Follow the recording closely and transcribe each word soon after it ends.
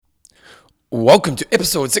Welcome to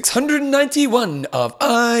episode 691 of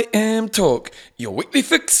I Am Talk, your weekly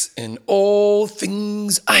fix in all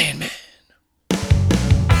things Iron Man.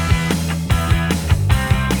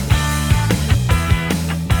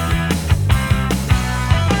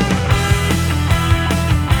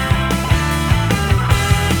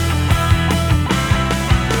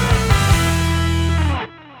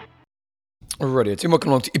 Alrighty, welcome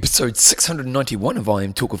along to episode 691 of I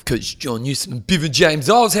Am Talk with Coach John Newsom and Bevan James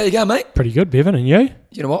Isles. How you going, mate? Pretty good, Bevan, and you?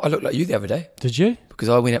 You know what? I looked like you the other day. Did you? Because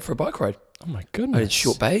I went out for a bike ride. Oh my goodness. I did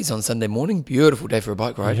Short Bays on Sunday morning. Beautiful day for a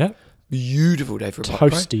bike ride. Yeah. Beautiful day for a bike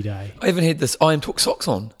ride. Toasty day. I even had this I Am Talk socks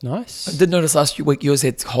on. Nice. I did notice last week yours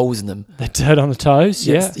had holes in them. They did on the toes,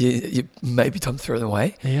 Yes, you maybe time to throw them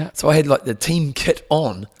away. Yeah. So I had like the team kit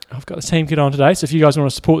on. I've got the team kit on today, so if you guys want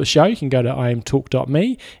to support the show, you can go to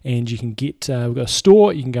iamtalk.me and you can get, we've got a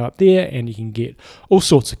store, you can go up there and you can get all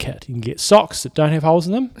sorts of kit. You can get socks that don't have holes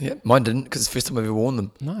in them. Yeah, mine didn't because it's the first time I've ever worn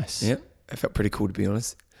them. Nice. Yeah, it felt pretty cool to be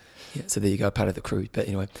honest. Yeah, so there you go, part of the crew. But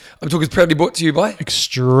anyway, I'm Talk is proudly brought to you by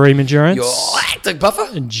Extreme Endurance. your lactic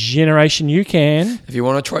buffer. Generation You Can. If you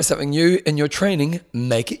want to try something new in your training,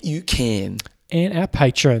 make it you can. And our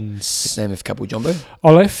patrons. Let's name a couple, Jumbo.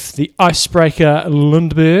 Olaf, the Icebreaker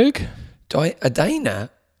Lundberg.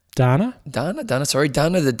 Dana, Dana,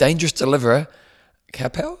 the dangerous deliverer.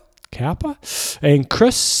 Cowpower? Cowper. And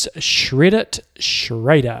Chris Shreddit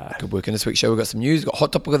Schrader. Good work in this week's show. We've got some news. We've got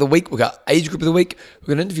hot topic of the week. We've got age group of the week. We're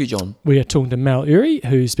going to interview John. We are talking to Mel Urey,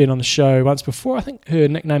 who's been on the show once before. I think her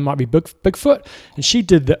nickname might be Bigfoot, and she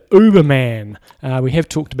did the Uberman. We have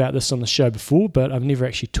talked about this on the show before, but I've never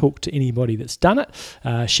actually talked to anybody that's done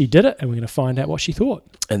it. She did it, and we're going to find out what she thought.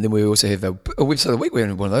 And then we also have a website of the week. We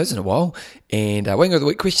haven't had one of those in a while. And Wing of the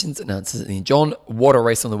Week questions and answers. And then John, what a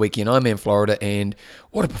race on the weekend. I'm in Florida, and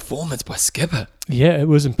what a performance by Skipper. Yeah, it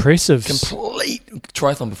was impressive. Complete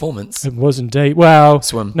triathlon performance. It was indeed. Well,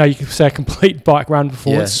 Swim. No, you could say a complete bike run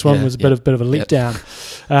performance. Swim was a bit of a letdown.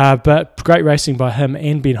 But great racing by him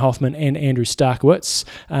and Ben Hoffman and Andrew Starkowitz.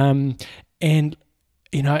 And,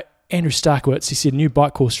 you know, Andrew Starkowitz, he said new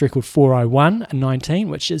bike course record 4:01:19,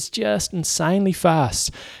 which is just insanely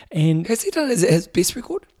fast. And Has he done his best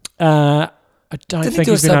record? I don't think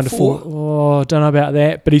he's been under 4. Oh, don't know about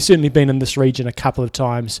that, but he's certainly been in this region a couple of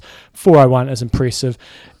times. 4:01 is impressive.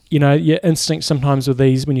 You know, your instinct sometimes with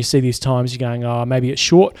these, when you see these times, you're going, oh, maybe it's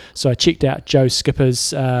short. So I checked out Joe Skipper's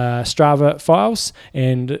Strava files,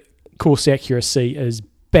 and course accuracy is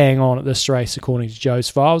bang on at this race according to Joe's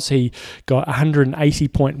files. He got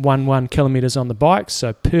 180.11 kilometres on the bike,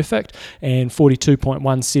 so perfect, and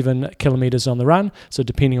 42.17 kilometres on the run. So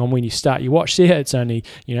depending on when you start your watch there, it's only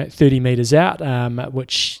 30 metres out,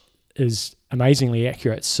 which is amazingly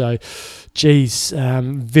accurate. So geez,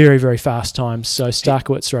 very, very fast times. So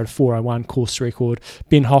Starkowitz rode a 4:01 course record.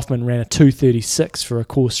 Ben Hoffman ran a 2:36 for a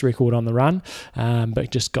course record on the run, but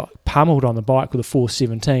just got pummeled on the bike with a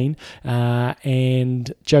 4:17.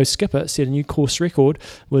 And Joe Skipper set a new course record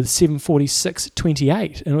with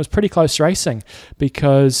 7:46:28, and it was pretty close racing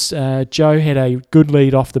because Joe had a good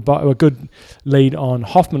lead off the bike, a good lead on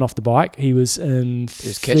Hoffman off the bike. He was in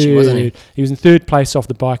catchy, wasn't he? He was in third place off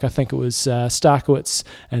the bike. I think it was Starkowitz,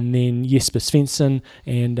 and then Jesper Svensson,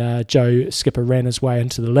 and Joe Skipper ran his way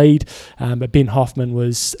into the lead, but Ben Hoffman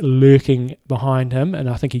was lurking behind him, and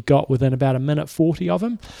I think he got within about 1:40 of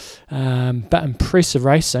him. But impressive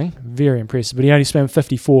racing, very impressive. But he only swam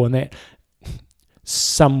 54, and that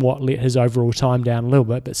somewhat let his overall time down a little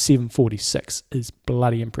bit, but 7:46 is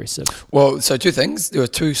bloody impressive. Well, so two things. There were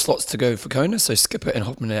 2 slots to go for Kona, so Skipper and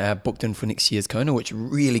Hoffman are booked in for next year's Kona, which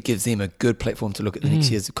really gives them a good platform to look at the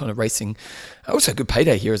next year's kind of racing. Also a good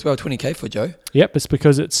payday here as well, 20k for Joe. Yep, it's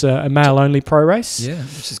because it's a male-only pro race. Yeah,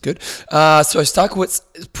 which is good. So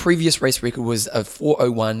Starkowitz's previous race record was a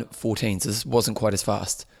 4:01:14, so this wasn't quite as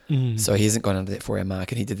fast. So he hasn't gone under that 4-hour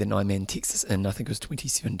mark, and he did the 9-man Texas in, I think it was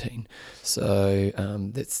 2017. So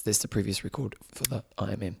that's the previous record for the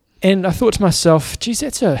IMM. And I thought to myself, geez,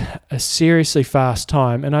 that's a seriously fast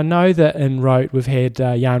time. And I know that in Rote we've had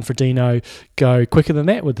Jan Frodeno go quicker than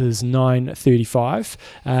that with his 9:35.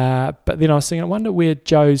 But then I was thinking, I wonder where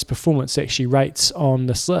Joe's performance actually rates on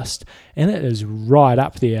this list. And it is right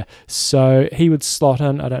up there. So he would slot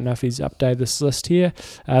in. I don't know if he's updated this list here.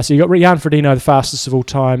 So you got Jan Frodeno, the fastest of all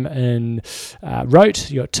time in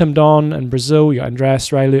Rote. You got Tim Don in Brazil. You got Andreas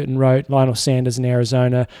Raelert in Rote. Lionel Sanders in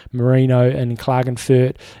Arizona. Marino in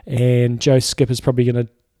Klagenfurt. And Joe Skipper's probably going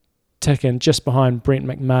to tick in just behind Brent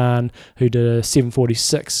McMahon, who did a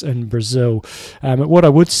 7:46 in Brazil. What I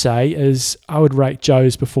would say is I would rate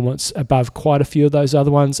Joe's performance above quite a few of those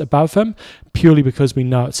other ones above him, purely because we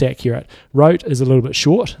know it's accurate. Rote is a little bit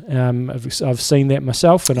short. I've seen that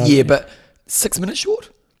myself. And but 6 minutes short?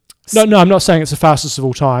 No, I'm not saying it's the fastest of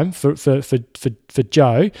all time for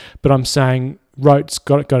Joe, but I'm saying Rote's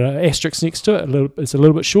got an asterisk next to it. It's a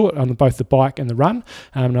little bit short on both the bike and the run,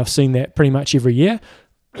 and I've seen that pretty much every year.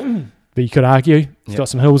 But you could argue he's got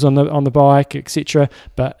some hills on the bike, etc.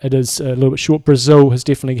 But it is a little bit short. Brazil has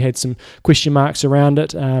definitely had some question marks around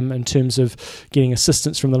it in terms of getting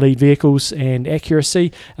assistance from the lead vehicles and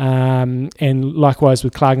accuracy. And likewise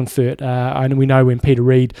with Klagenfurt, and we know when Peter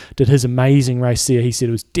Reid did his amazing race there, he said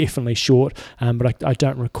it was definitely short. But I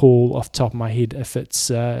don't recall off the top of my head if it's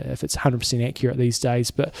 100% accurate these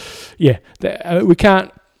days. But yeah, we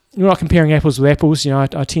can't. We're not comparing apples with apples. You know,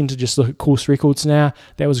 I tend to just look at course records now.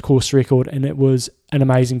 That was a course record, and it was an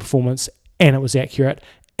amazing performance, and it was accurate,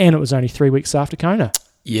 and it was only 3 weeks after Kona.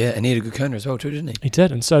 Yeah, and he had a good Kona as well too, didn't he? He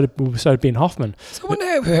did, and so did Ben Hoffman. So I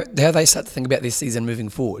wonder how they start to think about their season moving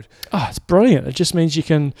forward. Oh, it's brilliant. It just means you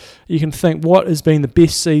can think what has been the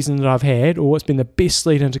best season that I've had, or what's been the best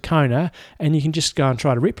lead into Kona, and you can just go and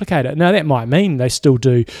try to replicate it. Now, that might mean they still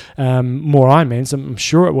do more Ironmans. I'm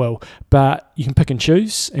sure it will, but you can pick and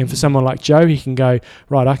choose. And for someone like Joe, he can go,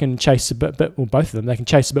 right, I can chase a bit, well, both of them, they can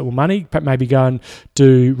chase a bit more money, but maybe go and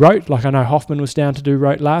do Rote. Like I know Hoffman was down to do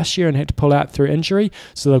Rote last year and had to pull out through injury,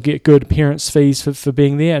 so they'll get good appearance fees for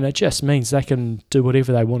being there, and it just means they can do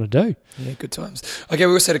whatever they want to do. Yeah, good times. Okay,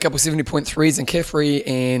 we also had a couple of 70.3s, and Caffrey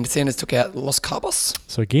and Sanders took out Los Cabos.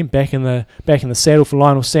 So again, back in the saddle for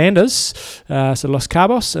Lionel Sanders, so Los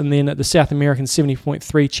Cabos, and then at the South American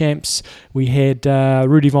 70.3 champs, we had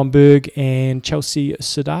Rudy von Berg and Chelsea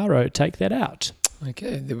Sodaro take that out.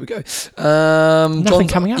 Okay, there we go. Nothing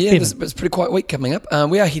coming up. Yeah, it's a pretty quiet week coming up.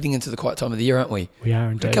 We are heading into the quiet time of the year, aren't we? We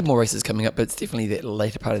are indeed. A couple more races coming up, but it's definitely that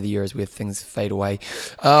later part of the year is where things fade away.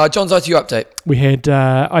 John's ITU update. We had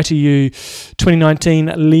ITU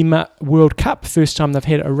 2019 Lima World Cup. First time they've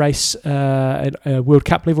had a race, a World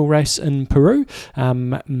Cup level race in Peru.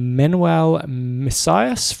 Manuel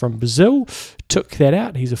Messias from Brazil took that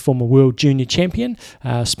out. He's a former world junior champion.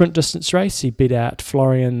 Sprint distance race, he beat out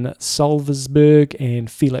Florian Salversberg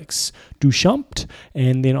and Felix Duchamp.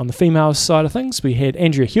 And then on the female side of things, we had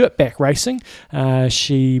Andrea Hewitt back racing.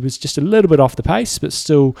 She was just a little bit off the pace, but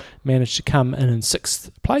still managed to come in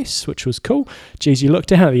 6th place, which was cool. Geez, you look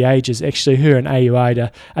down at the ages, actually her and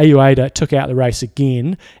Ayuada. Ayuada took out the race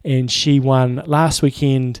again, and she won last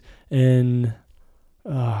weekend in...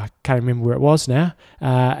 I can't remember where it was now.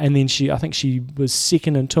 And then I think she was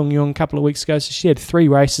second in Tungyong a couple of weeks ago. So she had 3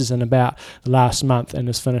 races in about the last month and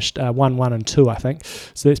has finished 1, 1 and 2, I think.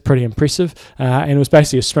 So that's pretty impressive. And it was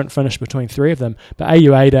basically a sprint finish between 3 of them. But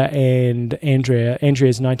Ayuada and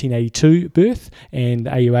Andrea's 1982 birth, and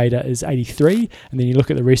Ayuada is 83. And then you look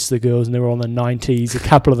at the rest of the girls, and they're all in the 90s, a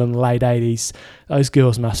couple of them in the late 80s. Those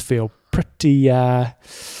girls must feel pretty...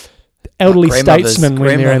 elderly statesmen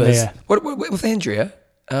when they're in there. What with Andrea?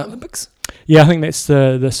 Olympics? Yeah, I think that's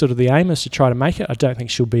the sort of the aim is to try to make it. I don't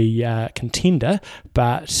think she'll be contender,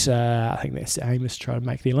 but I think that's the aim is to try to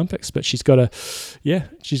make the Olympics. But she's got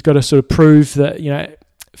to sort of prove that, you know,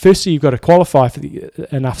 firstly you've got to qualify for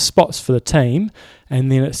enough spots for the team,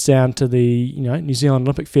 and then it's down to the New Zealand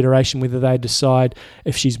Olympic Federation whether they decide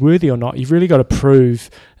if she's worthy or not. You've really got to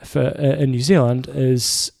prove in New Zealand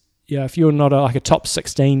is... Yeah, if you're not a top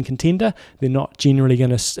 16 contender, they're not generally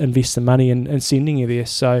going to invest the money in sending you there.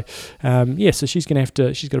 So, so she's going to have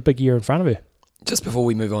to. She's got a big year in front of her. Just before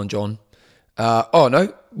we move on, John.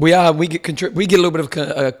 We get a little bit of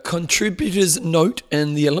a contributor's note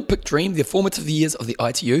in the Olympic Dream, the formative years of the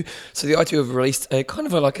ITU. So the ITU have released a kind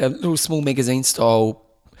of like a little small magazine style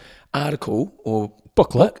article or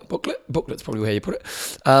booklet's probably how you put it,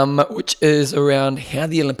 which is around how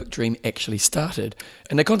the Olympic Dream actually started.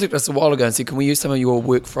 And they contacted us a while ago and said, can we use some of your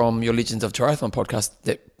work from your Legends of Triathlon podcast,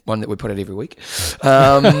 that one that we put out every week?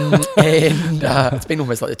 It's been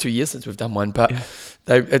almost like 2 years since we've done one, but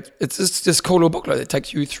it's just this cool little booklet that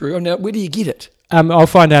takes you through. Now, where do you get it? I'll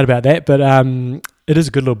find out about that, but it is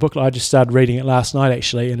a good little booklet. I just started reading it last night,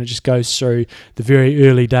 actually, and it just goes through the very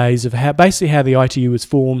early days of how the ITU was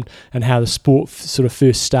formed and how the sport sort of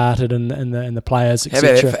first started and the players,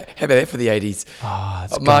 etc. How about that for the 80s?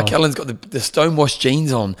 Mark Allen's got the stonewashed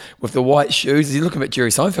jeans on with the white shoes. He's looking at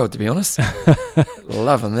Jerry Seinfeld, to be honest.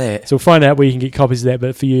 Loving that. So we'll find out where you can get copies of that.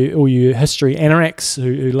 But for all you history anoraks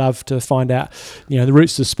who love to find out, the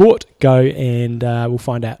roots of the sport, go and we'll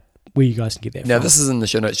find out where you guys can get that now, from. This is in the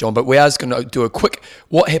show notes, John, but we are just going to do a quick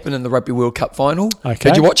what happened in the Rugby World Cup final.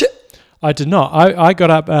 Okay. Did you watch it? I did not. I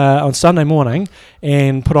got up on Sunday morning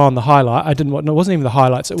and put on the highlight. I didn't. No, it wasn't even the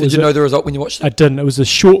highlights. Did you know the result when you watched it? I didn't. It was a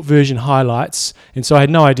short version highlights, and so I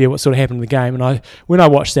had no idea what sort of happened in the game. And when I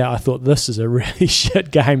watched that, I thought this is a really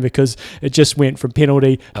shit game because it just went from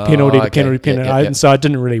penalty to penalty. And so I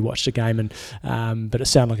didn't really watch the game. And but it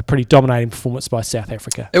sounded like a pretty dominating performance by South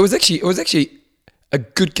Africa. It was actually a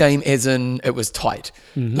good game, as in it was tight.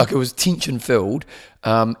 Mm-hmm. Like it was tension filled,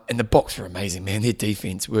 and the Boks were amazing, man. Their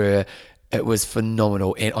defense it was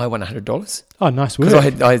phenomenal, and I won $100. Oh, nice work!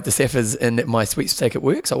 Because I had the Saffers in my sweepstake at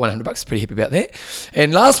work, so I won $100. Pretty happy about that.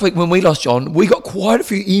 And last week when we lost, John, we got quite a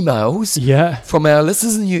few emails from our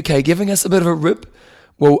listeners in the UK giving us a bit of a rip.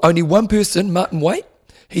 Well, only one person, Martin Waite,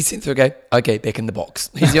 he sent through okay, back in the box.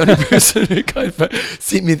 He's the only person who kind of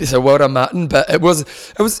sent me this. So well done, Martin. But it was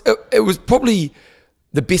probably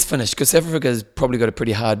the best finish, because South Africa has probably got a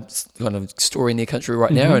pretty hard kind of story in their country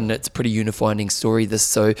right now, and it's a pretty unifying story.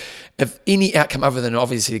 So if any outcome other than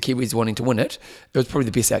obviously the Kiwis wanting to win it was probably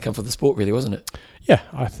the best outcome for the sport, really, wasn't it? Yeah,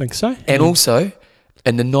 I think so. And also,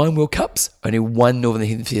 in the 9 World Cups, only one Northern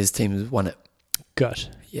Hemisphere's team has won it. Good.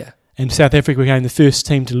 Yeah. And South Africa became the first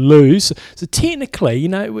team to lose. So technically,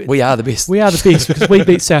 we are the best. We are the best because we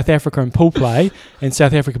beat South Africa in pool play, and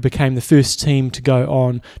South Africa became the first team to go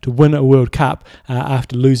on to win a World Cup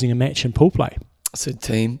after losing a match in pool play. So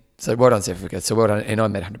well done, South Africa. So well done, and I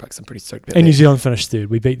made $100. I'm pretty stoked about that. And New Zealand finished third.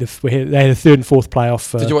 They had a third and fourth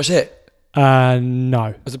playoff. Did you watch that?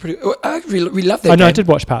 No. Was it pretty? I really loved that. No, I did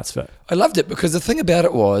watch parts of it. I loved it because the thing about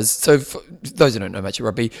it was, so for those who don't know much of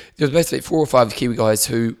rugby, there was basically 4 or 5 Kiwi guys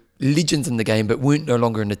who legends in the game but weren't no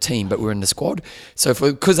longer in the team but were in the squad. So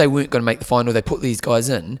because they weren't going to make the final, they put these guys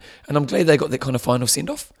in, and I'm glad they got that kind of final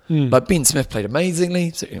send-off. Like Ben Smith played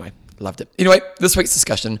amazingly. So anyway, loved it. Anyway, this week's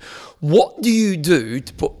discussion, what do you do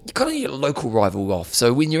to put kind of your local rival off?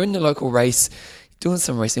 So when you're in the local race, doing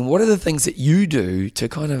some racing, what are the things that you do to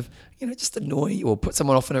kind of, just annoy or put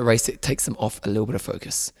someone off in a race that takes them off a little bit of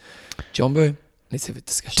focus? Jumbo, let's have a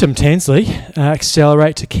discussion. Tim Tansley,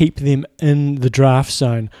 accelerate to keep them in the draft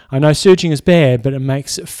zone. I know surging is bad, but it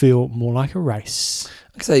makes it feel more like a race.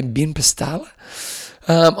 I could say Ben Pistala.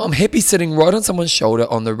 I'm happy sitting right on someone's shoulder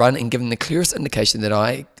on the run and giving the clearest indication that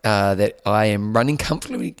I am running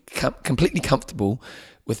completely comfortable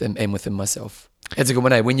with them and within myself. That's a good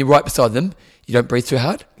one, eh? When you're right beside them, you don't breathe too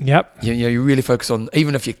hard. Yep. You really focus on,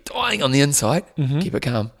 even if you're dying on the inside, keep it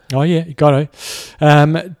calm. Oh, yeah, you got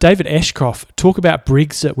to. David Ashcroft, talk about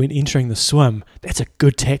Brexit when entering the swim. That's a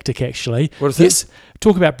good tactic, actually. What is this?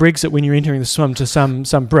 Talk about Brexit when you're entering the swim to some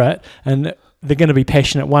Brit, and they're going to be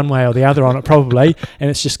passionate one way or the other on it probably, and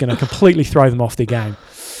it's just going to completely throw them off their game.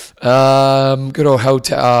 Good old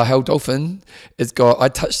Hal Dolphin has got, I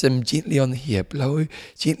touch them gently on the hair, blow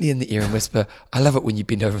gently in the ear and whisper, I love it when you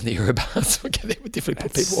bend over in the ear bars. Okay, that would definitely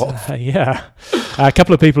put people off. Yeah. A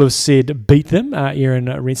couple of people have said beat them. Aaron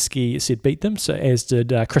Rensky said beat them, so as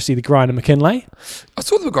did Chrissy the Grinder McKinlay. I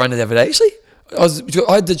saw the Grinder the other day, actually.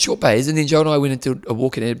 I did short bays, and then Joe and I went into a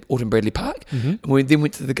walk in Autumn Bradley Park, and we then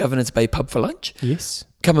went to the Governor's Bay pub for lunch. Yes.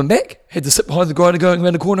 Coming back, had to sit behind the Grinder going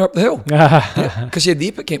around the corner up the hill. Because she had the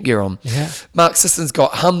Epic Camp gear on. Yeah. Mark Sisson's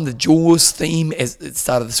got Hum the Jaws theme as it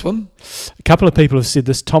started the swim. A couple of people have said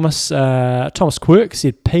this. Thomas Quirk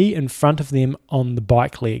said pee in front of them on the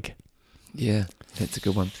bike leg. Yeah, that's a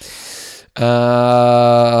good one.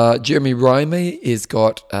 Jeremy Raimi has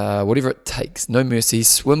got whatever it takes, no mercy,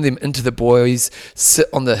 swim them into the boys, sit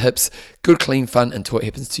on the hips, good clean fun until it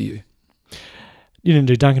happens to you. You didn't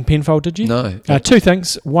do Duncan Penfold, did you? No. 2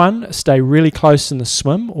 things. 1, stay really close in the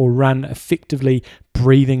swim or run effectively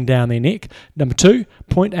breathing down their neck. Number 2,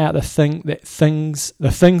 point out the things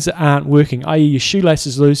that aren't working, i.e. your shoelace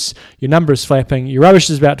is loose, your number is flapping, your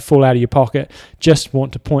rubbish is about to fall out of your pocket. Just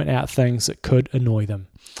want to point out things that could annoy them.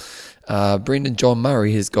 Brendan John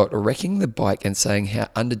Murray has got wrecking the bike and saying how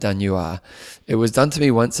underdone you are. It was done to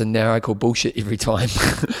me once and now I call bullshit every time.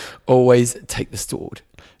 Always take the sword.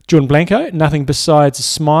 Jordan Blanco, nothing besides a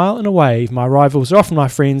smile and a wave. My rivals are often my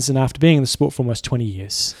friends, and after being in the sport for almost 20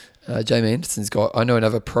 years. Jamie Anderson's got, I know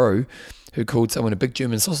another pro who called someone a big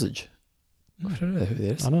German sausage. I don't know who that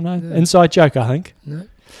is. I don't know. Yeah. Inside joke, I think.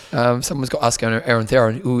 No. Someone's got to ask Aaron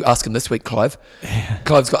Theron. We'll ask him this week, Clive. Yeah.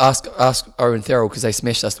 Clive's got to ask Aaron Theron because they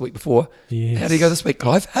smashed us the week before. Yes. How did he go this week,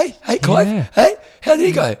 Clive? Hey, Clive. Yeah. Hey, how did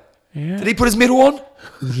he go? Yeah. Did he put his medal on?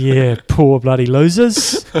 Yeah, poor bloody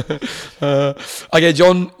losers. Okay,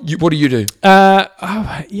 John, what do you do? I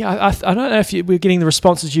don't know if we're getting the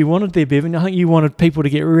responses you wanted there, Bevan. I think you wanted people to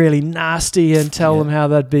get really nasty and tell them how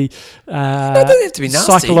they'd be, no, it doesn't have to be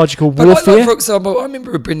nasty. Psychological warfare. Like, for example, I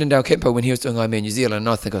remember Brendan Del Campo when he was doing Ironman New Zealand, and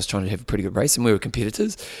I think I was trying to have a pretty good race, and we were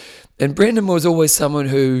competitors. And Brendan was always someone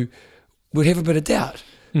who would have a bit of doubt.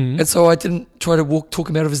 And so I didn't try to talk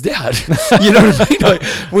him out of his doubt. You know what I mean? Like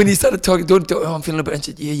when he started talking, I'm feeling a bit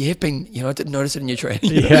injured. Yeah, you have been, I didn't notice it in your training.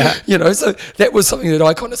 Yeah. So that was something that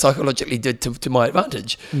I kind of psychologically did to my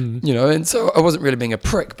advantage, and so I wasn't really being a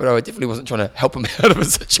prick, but I definitely wasn't trying to help him out of a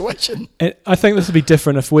situation. And I think this would be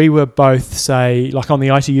different if we were both, say, like on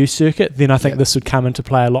the ITU circuit, then I think this would come into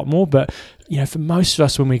play a lot more. But for most of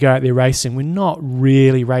us, when we go out there racing, we're not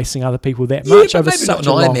really racing other people that much over maybe such not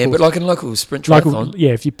a long Ironman, but like in a local sprint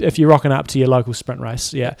triathlon. If you're rocking up to your local sprint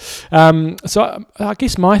race, So I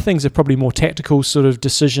guess my things are probably more tactical sort of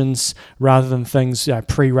decisions rather than things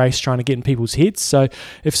pre-race trying to get in people's heads. So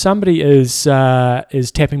if somebody is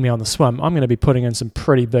tapping me on the swim, I'm going to be putting in some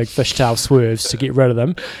pretty big fishtail swerves to get rid of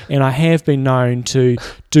them, and I have been known to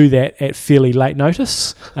do that at fairly late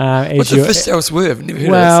notice. What's a fishtail swerve? Never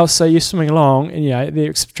heard of this. So you're swimming along and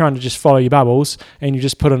they're trying to just follow your bubbles, and you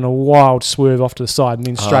just put in a wild swerve off to the side and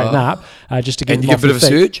then straighten up just to get them off your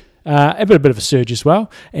feet. And you get a bit of a surge as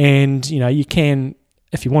well, and you can,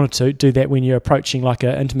 if you wanted to, do that when you're approaching like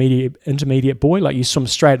an intermediate buoy, like you swim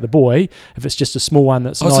straight at the buoy. If it's just a small one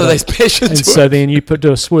that's not, so they splash into it. So then you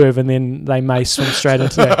do a swerve, and then they may swim straight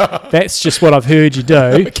into that. That's just what I've heard you do.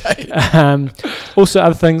 Okay. Also,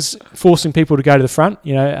 other things, forcing people to go to the front.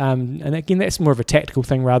 And again, that's more of a tactical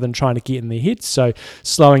thing rather than trying to get in their heads. So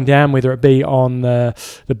slowing down, whether it be on the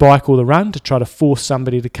bike or the run, to try to force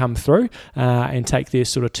somebody to come through and take their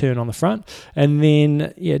sort of turn on the front. And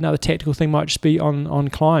then another tactical thing might just be on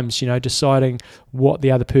climbs, deciding what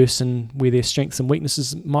the other person, where their strengths and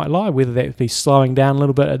weaknesses might lie, whether that be slowing down a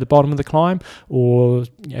little bit at the bottom of the climb or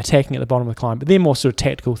attacking at the bottom of the climb. But they're more sort of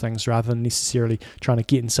tactical things rather than necessarily trying to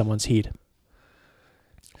get in someone's head.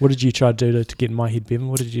 What did you try to do to get in my head, Bevan?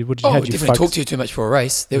 What did you definitely talk to you too much for a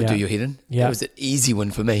race. That would do your head in. Yeah. That was an easy one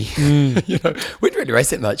for me. We didn't really race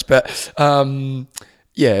that much, but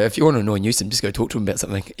if you want to annoy Newsom, just go talk to him about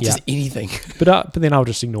something. Just anything. But then I'll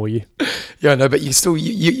just ignore you. Yeah, no, but you still,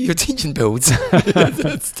 your attention builds. It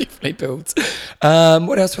definitely builds.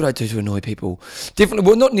 What else would I do to annoy people? Definitely,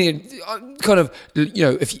 well, not near, kind of,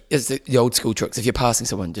 if it's the old school tricks, if you're passing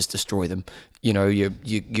someone, just destroy them. You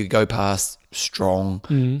go past strong,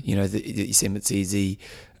 you seem it's easy.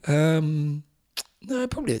 No,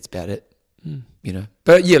 probably that's about it.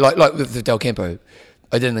 But like with the Del Campo,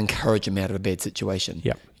 I didn't encourage him out of a bad situation.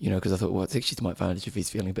 Yeah. Because I thought, well, it's actually to my advantage if he's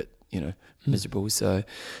feeling a bit, miserable. So,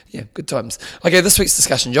 good times. Okay, this week's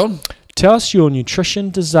discussion, John. Tell us your nutrition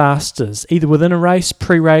disasters, either within a race,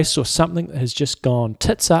 pre-race, or something that has just gone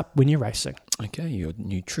tits up when you're racing. Okay, your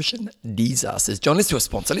nutrition disasters. John, let's do a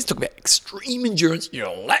sponsor. Let's talk about Extreme Endurance,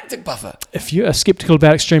 your lactic buffer. If you are skeptical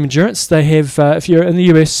about Extreme Endurance, they have, if you're in the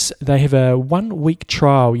US, they have a 1-week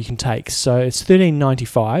trial you can take. So it's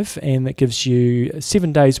 $13.95, and that gives you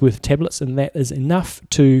 7 days worth of tablets, and that is enough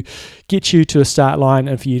to get you to a start line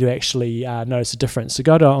and for you to actually notice a difference. So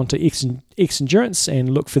go onto X Endurance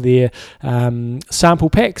and look for their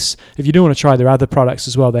sample packs. If you do want to try their other products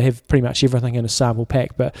as well, they have pretty much everything in a sample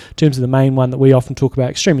pack. But in terms of the main one that we often talk about,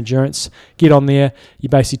 Extreme Endurance, get on there. You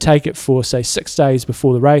basically take it for, say, 6 days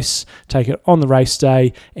before the race, take it on the race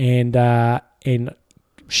day, and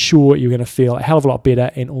sure you're going to feel a hell of a lot better,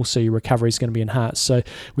 and also your recovery is going to be enhanced. So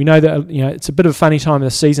we know that it's a bit of a funny time of the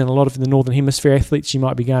season. A lot of the Northern Hemisphere athletes, you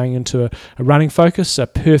might be going into a running focus, so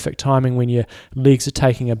perfect timing when your legs are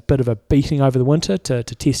taking a bit of a beating over the winter to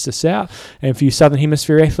test this out. And for you Southern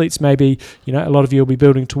Hemisphere athletes, maybe a lot of you will be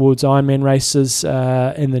building towards Ironman races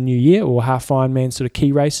in the new year, or half Ironman sort of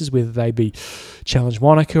key races, whether they be Challenge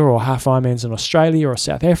Wanaka or half Ironmans in Australia or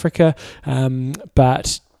South Africa.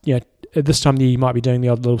 But at this time of the year, you might be doing the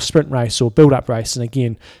odd little sprint race or build-up race. And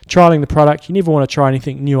again, trialling the product, you never want to try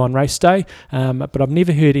anything new on race day. But I've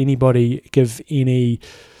never heard anybody give any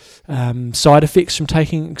side effects from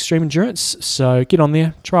taking Extreme Endurance. So get on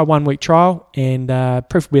there, try a 1-week trial, and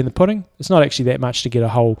preferably in the pudding. It's not actually that much to get a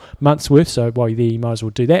whole month's worth, so while you're there, you might as well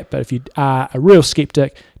do that. But if you are a real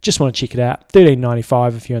skeptic, just want to check it out,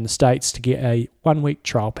 $13.95 if you're in the States to get a 1-week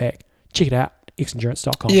trial pack. Check it out.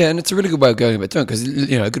 xendurance.com. Yeah, and it's a really good way of going about doing it, because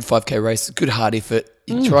a good 5K race, good hard effort.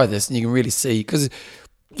 You can try this and you can really see, because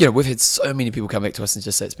we've had so many people come back to us and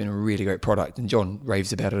just say it's been a really great product, and John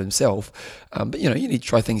raves about it himself. But you need to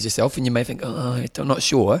try things yourself, and you may think, I'm not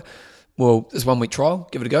sure. Well, this 1-week trial,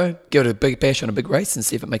 give it a go, give it a big bash on a big race, and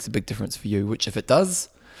see if it makes a big difference for you. Which, if it does,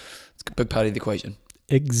 it's a big part of the equation.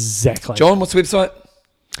 Exactly. John, what's the website?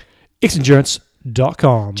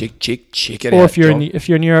 xendurance.com. Check it or out. Or if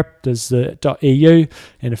you're in Europe, there's the .eu,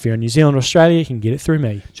 and if you're in New Zealand or Australia, you can get it through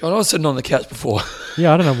me. John, I was sitting on the couch before.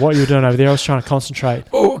 Yeah, I don't know what you were doing over there. I was trying to concentrate.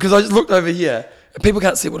 Oh, because I just looked over here, People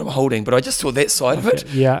can't see what I'm holding, but I just saw that side of it.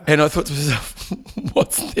 Yeah. And I thought to myself,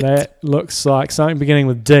 what's that? That looks like something beginning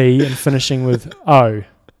with D and finishing with O.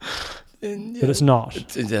 But it's not.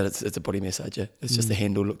 It's a body massager. It's just the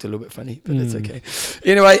handle looked a little bit funny, but that's okay.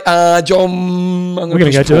 Anyway, John, we're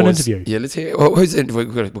going to go to an interview. Yeah, let's hear it. Well, who's the interview?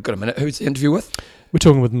 We've got a minute. Who's the interview with? We're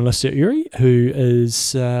talking with Melissa Uri, who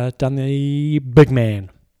has done the Big Man.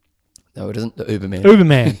 No, it isn't the Uberman.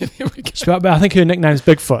 Uberman. There we go. But I think her nickname's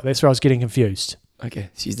Bigfoot. That's where I was getting confused. Okay,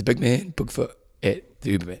 she's the big man, Bigfoot at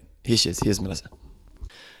the Uberman. Here she is. Here's Melissa.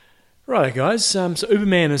 Right, guys. So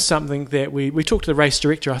Uberman is something that we talked to the race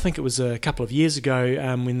director, I think it was a couple of years ago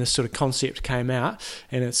when this sort of concept came out,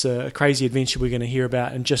 and it's a crazy adventure we're going to hear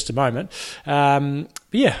about in just a moment. But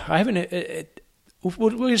yeah, I haven't...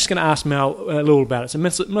 We're just going to ask Mel a little about it. So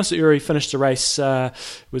Melissa Uri finished the race,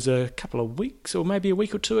 was a couple of weeks or maybe a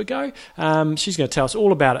week or two ago. She's going to tell us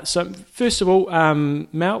all about it. So first of all,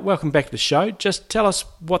 Mel, welcome back to the show. Just tell us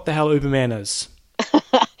what the hell Uberman is.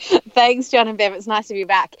 Thanks, John and Bev. It's nice to be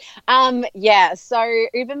back. So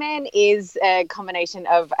Uberman is a combination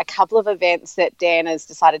of a couple of events that Dan has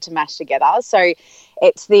decided to mash together. So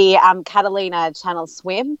it's the Catalina Channel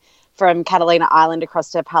Swim from Catalina Island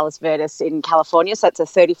across to Palos Verdes in California. So it's a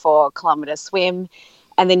 34-kilometre swim.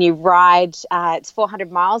 And then you ride, it's 400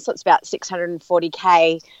 miles, so it's about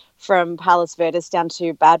 640K from Palos Verdes down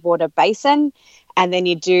to Badwater Basin. And then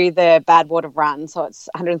you do the Badwater Run, so it's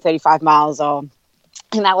 135 miles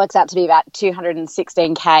and that works out to be about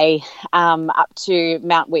 216K up to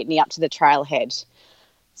Mount Whitney, up to the trailhead.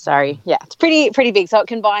 So, yeah, it's pretty big. So it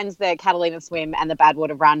combines the Catalina Swim and the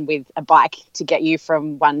Badwater Run with a bike to get you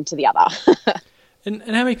from one to the other. And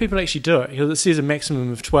how many people actually do it? Because it says a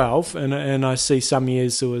maximum of 12, and I see some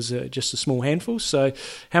years there was just a small handful. So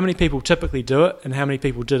how many people typically do it, and how many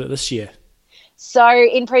people did it this year? So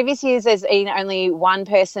in previous years, there's been only one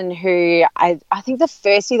person who, I think the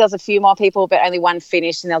first year there was a few more people, but only one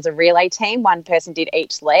finished, and there was a relay team. One person did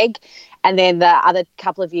each leg. And then the other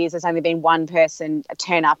couple of years, there's only been one person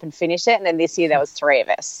turn up and finish it. And then this year there was three of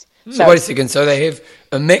us. So wait a second. So they have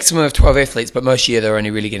a maximum of 12 athletes, but most year they're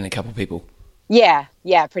only really getting a couple of people. Yeah,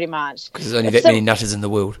 pretty much. Because there's only that many nutters in the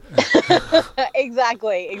world.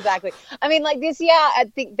 Exactly. I mean, like this year, I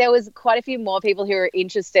think there was quite a few more people who were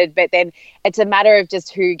interested, but then it's a matter of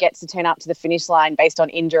just who gets to turn up to the finish line based on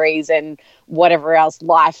injuries and whatever else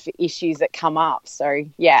life issues that come up. So,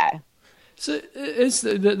 yeah. So is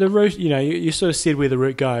the route, you sort of said where the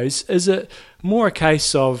route goes, is it more a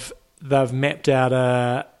case of they've mapped out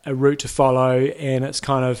a route to follow and it's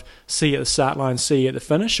kind of see you at the start line, see you at the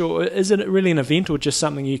finish, or is it really an event or just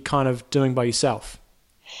something you're kind of doing by yourself?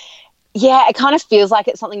 Yeah, it kind of feels like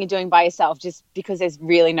it's something you're doing by yourself just because there's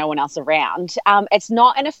really no one else around. It's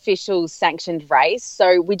not an official sanctioned race.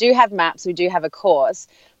 So we do have maps, we do have a course,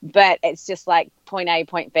 but it's just like point A,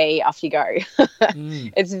 point B, off you go.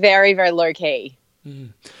 It's very, very low key.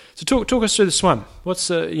 So talk us through the swim.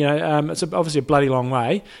 What's it's obviously a bloody long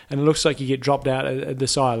way, and it looks like you get dropped out at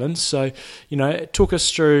this island. So talk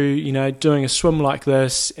us through doing a swim like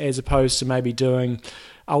this as opposed to maybe doing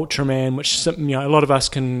Ultraman, which a lot of us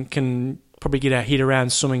can probably get our head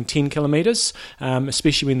around swimming 10 kilometres,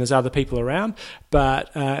 especially when there's other people around.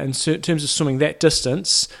 But in terms of swimming that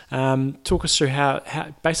distance, talk us through how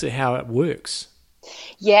it works.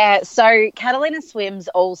 Yeah, so Catalina swims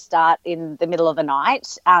all start in the middle of the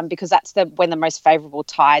night because that's when the most favourable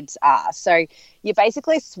tides are. So you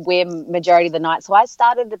basically swim majority of the night. So I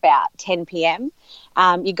started about 10 p.m.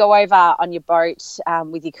 You go over on your boat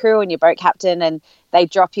with your crew and your boat captain, and they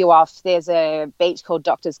drop you off. There's a beach called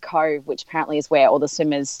Doctor's Cove, which apparently is where all the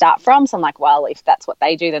swimmers start from. So I'm like, well, if that's what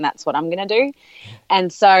they do, then that's what I'm going to do.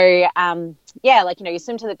 And so, you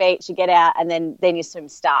swim to the beach, you get out, and then your swim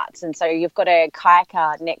starts. And so you've got a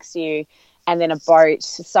kayaker next to you and then a boat.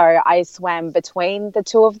 So I swam between the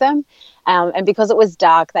two of them. And because it was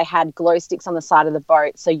dark, they had glow sticks on the side of the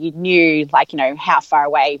boat. So you knew, how far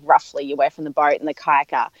away roughly you were from the boat and the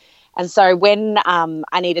kayaker. And so when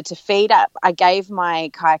I needed to feed up, I gave my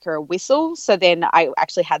kayaker a whistle. So then I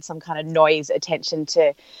actually had some kind of noise attention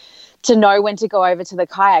to know when to go over to the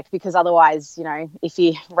kayak, because otherwise, if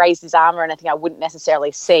he raised his arm or anything, I wouldn't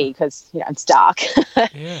necessarily see because, it's dark.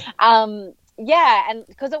 Yeah. And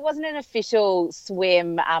because it wasn't an official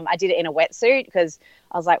swim, I did it in a wetsuit because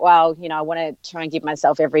I was like, well, I want to try and give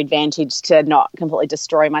myself every advantage to not completely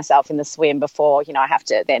destroy myself in the swim before, I have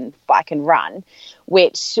to then bike and run,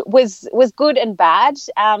 which was good and bad.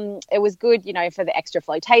 It was good, for the extra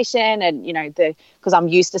flotation and, because I'm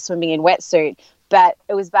used to swimming in wetsuit. But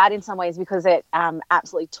it was bad in some ways because it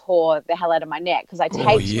absolutely tore the hell out of my neck because I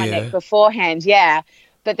taped my neck beforehand,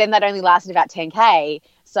 but then that only lasted about 10K.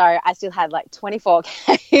 So I still had like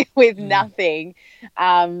 24K with nothing.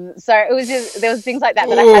 So it was just, there was things like that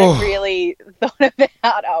I hadn't really thought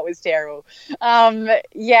about. Oh, it was terrible.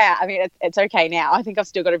 Yeah, I mean, it's okay now. I think I've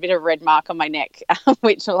still got a bit of red mark on my neck,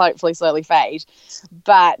 which will hopefully slowly fade.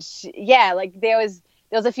 But yeah, like there was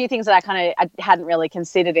a few things that I hadn't really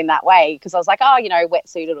considered in that way, because I was like, oh, you know,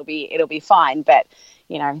 wetsuit, it'll be fine. But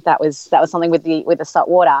you know, that was something with the salt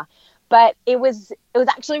water. But it was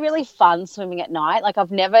actually really fun swimming at night. Like,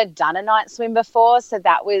 I've never done a night swim before, so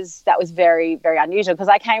that was very, very unusual, because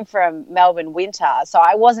I came from Melbourne winter, so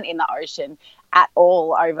I wasn't in the ocean at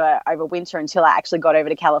all over winter until I actually got over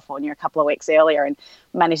to California a couple of weeks earlier and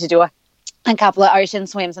managed to do a couple of ocean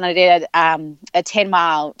swims. And I did a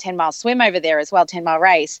 10-mile swim over there as well, 10-mile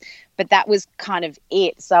race. But that was kind of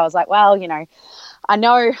it. So I was like, well, you know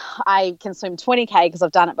I can swim 20K because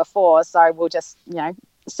I've done it before, so we'll just, you know,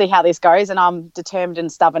 see how this goes. And I'm determined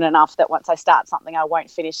and stubborn enough that once I start something, I won't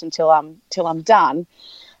finish until I'm done.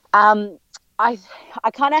 I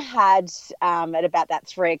kind of had at about that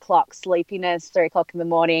 3 o'clock sleepiness, 3 o'clock in the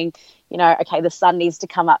morning, you know, okay, the sun needs to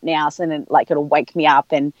come up now. So then, like, it'll wake me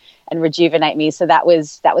up and rejuvenate me. So that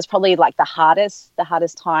was probably like the hardest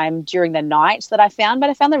time during the night that I found.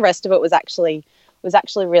 But I found the rest of it was actually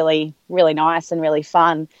really, really nice and really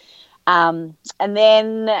fun. And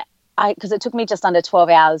then because it took me just under 12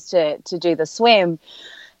 hours to do the swim.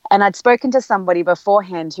 And I'd spoken to somebody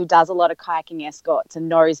beforehand who does a lot of kayaking escorts and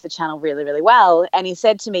knows the channel really, really well. And he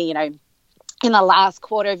said to me, you know, in the last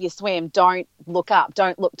quarter of your swim, don't look up,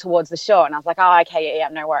 don't look towards the shore. And I was like, oh, okay, yeah,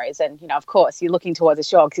 no worries. And, you know, of course, you're looking towards the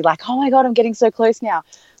shore because you're like, oh, my God, I'm getting so close now.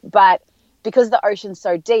 But because the ocean's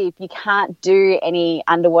so deep, you can't do any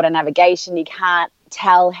underwater navigation. You can't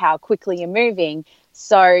tell how quickly you're moving.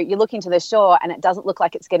 So you're looking to the shore and it doesn't look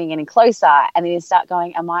like it's getting any closer. And then you start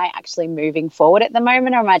going, am I actually moving forward at the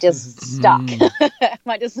moment, or am I just stuck? Am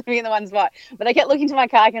I just swimming in the one spot? But I kept looking to my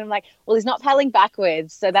kayak and I'm like, well, he's not paddling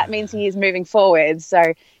backwards, so that means he is moving forward.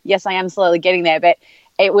 So yes, I am slowly getting there. But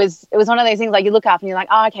it was one of those things, like, you look up and you're like,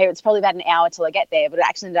 oh, okay, it's probably about an hour till I get there. But it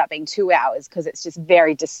actually ended up being 2 hours because it's just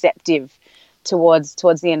very deceptive towards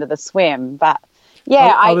the end of the swim. But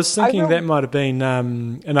yeah, I was thinking that might have been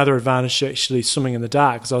another advantage to actually swimming in the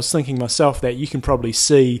dark, because I was thinking myself that you can probably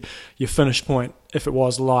see your finish point if it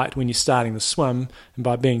was light when you're starting the swim, and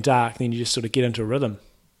by being dark, then you just sort of get into a rhythm.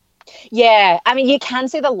 Yeah, I mean, you can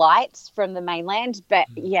see the lights from the mainland, but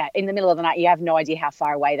yeah, in the middle of the night, you have no idea how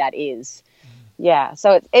far away that is. Yeah,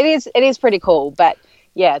 so it is pretty cool, but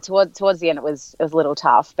yeah, towards the end, it was a little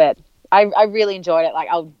tough, but I really enjoyed it. Like,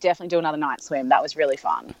 I'll definitely do another night swim. That was really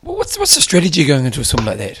fun. Well, what's the strategy going into a swim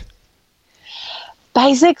like that?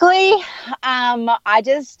 Basically, I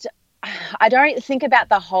don't think about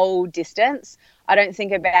the whole distance. I don't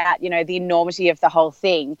think about, you know, the enormity of the whole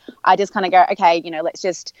thing. I just kind of go, okay, you know, let's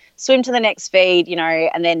just swim to the next feed, you know,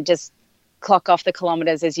 and then just clock off the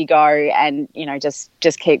kilometers as you go, and, you know, just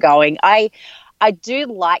keep going. I do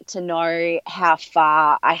like to know how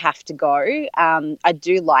far I have to go. I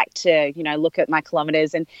do like to, you know, look at my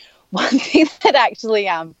kilometres. And one thing that actually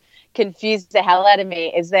confused the hell out of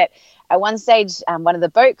me is that at one stage, one of the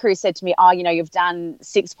boat crew said to me, oh, you know, you've done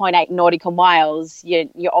 6.8 nautical miles.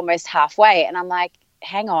 You're almost halfway. And I'm like,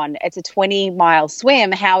 hang on, it's a 20-mile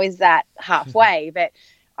swim. How is that halfway? But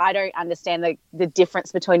I don't understand the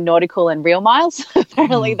difference between nautical and real miles.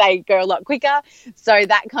 Apparently they go a lot quicker. So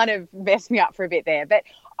that kind of messed me up for a bit there. But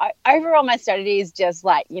overall, my strategy is just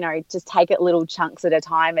like, you know, just take it little chunks at a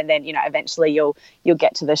time, and then, you know, eventually you'll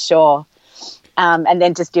get to the shore. And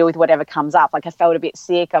then just deal with whatever comes up. Like, I felt a bit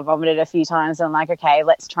sick. I vomited a few times. And I'm like, okay,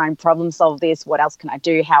 let's try and problem solve this. What else can I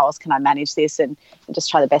do? How else can I manage this? And just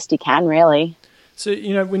try the best you can, really. So,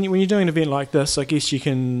 you know, when you're doing an event like this, I guess you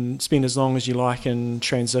can spend as long as you like in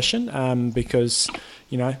transition, because,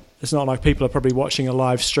 you know, it's not like people are probably watching a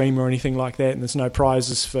live stream or anything like that, and there's no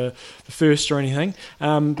prizes for the first or anything.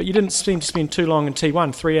 But you didn't seem to spend too long in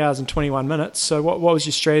T1, 3 hours and 21 minutes. So what was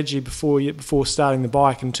your strategy before starting the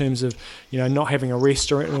bike in terms of, you know, not having a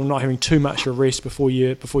rest or not having too much of a rest before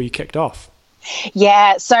you kicked off?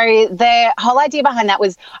 Yeah, so the whole idea behind that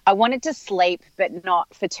was I wanted to sleep, but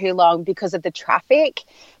not for too long because of the traffic,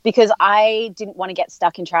 because I didn't want to get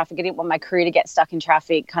stuck in traffic. I didn't want my crew to get stuck in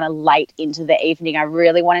traffic kind of late into the evening. I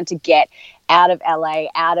really wanted to get out of LA,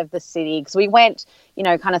 out of the city, because we went, you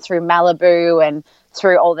know, kind of through Malibu and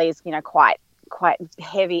through all these, you know, quite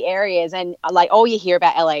heavy areas, and like all you hear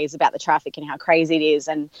about LA is about the traffic and how crazy it is,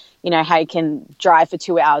 and, you know, how you can drive for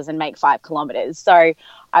 2 hours and make 5 kilometers. So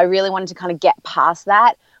I really wanted to kind of get past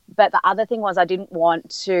that. But the other thing was I didn't want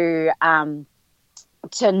to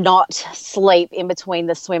to not sleep in between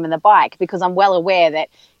the swim and the bike, because I'm well aware that,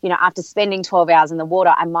 you know, after spending 12 hours in the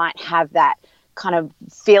water, I might have that kind of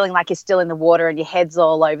feeling like you're still in the water and your head's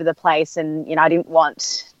all over the place. And, you know, I didn't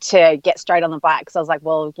want to get straight on the bike because I was like,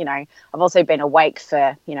 well, you know, I've also been awake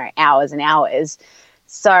for, you know, hours and hours.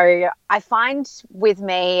 So I find with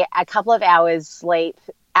me a couple of hours sleep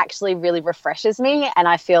actually really refreshes me, and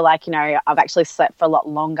I feel like, you know, I've actually slept for a lot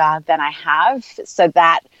longer than I have. So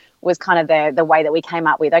that was kind of the way that we came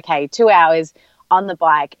up with, okay, 2 hours on the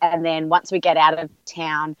bike, and then once we get out of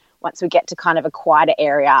town, once we get to kind of a quieter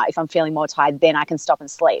area, if I'm feeling more tired, then I can stop and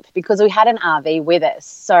sleep, because we had an RV with us.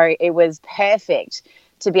 So it was perfect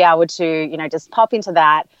to be able to, you know, just pop into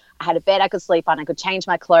that. I had a bed I could sleep on, I could change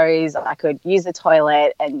my clothes, I could use the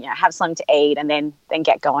toilet and, you know, have something to eat, and then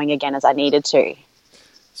get going again as I needed to.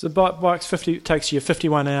 So bikes takes you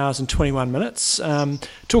 51 hours and 21 minutes.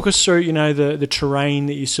 Talk us through, you know, the terrain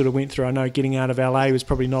that you sort of went through. I know getting out of LA was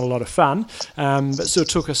probably not a lot of fun, but sort of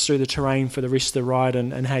talk us through the terrain for the rest of the ride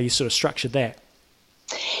and how you sort of structured that.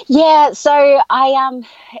 Yeah, so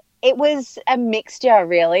it was a mixture,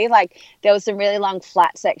 really. Like, there was some really long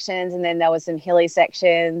flat sections, and then there was some hilly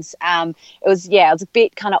sections. It was a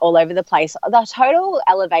bit kind of all over the place. The total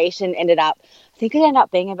elevation ended up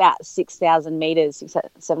being about 6,000 meters,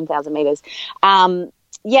 7,000 meters.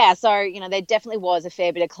 So, you know, there definitely was a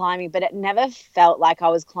fair bit of climbing, but it never felt like I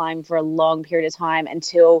was climbing for a long period of time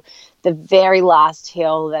until the very last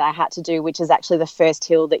hill that I had to do, which is actually the first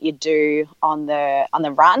hill that you do on the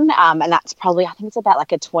run. And that's probably, I think it's about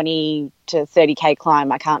like a 20 to 30K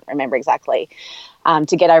climb. I can't remember exactly,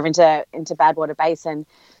 to get over into Badwater Basin.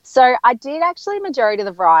 So I did actually majority of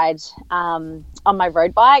the ride on my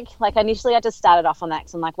road bike. Like, initially I just started off on that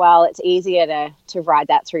because I'm like, well, it's easier to ride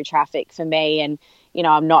that through traffic for me. And, you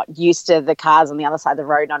know, I'm not used to the cars on the other side of the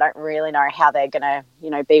road, and I don't really know how they're going to, you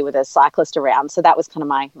know, be with a cyclist around. So that was kind of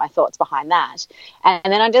my thoughts behind that.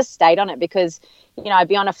 And then I just stayed on it because, you know, I'd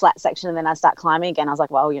be on a flat section and then I'd start climbing again. I was like,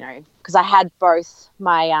 well, you know, because I had both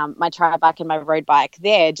my my tri bike and my road bike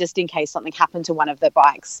there just in case something happened to one of the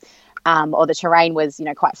bikes. Or the terrain was, you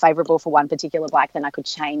know, quite favourable for one particular bike, then I could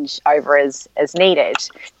change over as needed,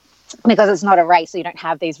 because it's not a race. So you don't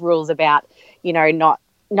have these rules about, you know,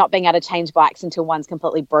 not being able to change bikes until one's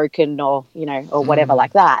completely broken or, you know, or whatever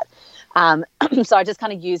like that. So I just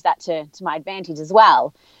kind of used that to my advantage as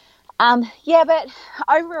well. But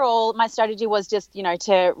overall, my strategy was just, you know,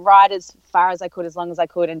 to ride as far as I could, as long as I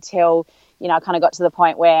could, until, you know, I kind of got to the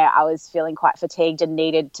point where I was feeling quite fatigued and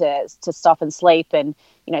needed to stop and sleep and,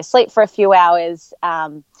 you know, sleep for a few hours.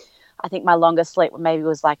 I think my longest sleep maybe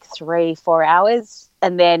was like 3-4 hours,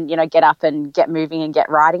 and then, you know, get up and get moving and get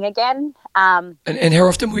riding again. And how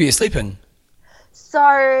often were you sleeping?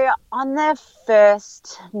 So on the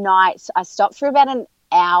first night, I stopped for about an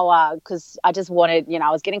hour because I just wanted, you know, I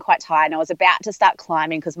was getting quite tired and I was about to start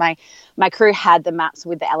climbing because my crew had the maps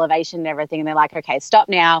with the elevation and everything, and they're like, okay, stop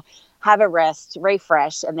now, have a rest,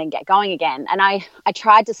 refresh, and then get going again. And I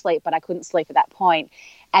tried to sleep, but I couldn't sleep at that point.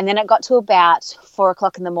 And then it got to about 4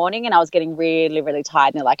 o'clock in the morning and I was getting really, really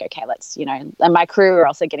tired. And they're like, okay, let's, you know, and my crew were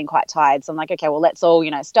also getting quite tired. So I'm like, okay, well, let's all,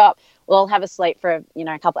 you know, stop. We'll all have a sleep for, you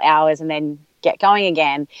know, a couple of hours and then get going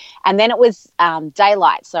again. And then it was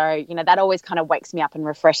daylight. So, you know, that always kind of wakes me up and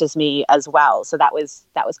refreshes me as well. So that was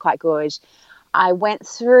quite good. I went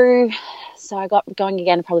through, so I got going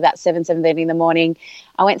again probably about 7:30 in the morning.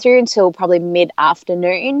 I went through until probably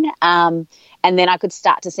mid-afternoon. And then I could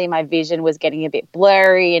start to see my vision was getting a bit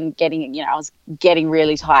blurry and getting, you know, I was getting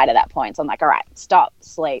really tired at that point. So I'm like, all right, stop,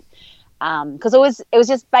 sleep. Because it was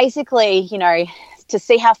just basically, you know, to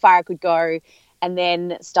see how far I could go and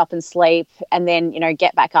then stop and sleep and then, you know,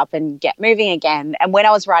 get back up and get moving again. And when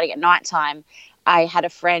I was riding at nighttime, I had a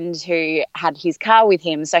friend who had his car with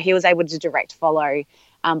him, so he was able to direct follow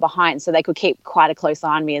behind, so they could keep quite a close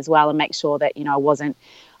eye on me as well and make sure that, you know, I wasn't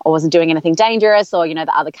doing anything dangerous, or, you know,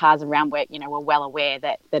 the other cars around were well aware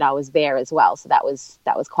that I was there as well. So that was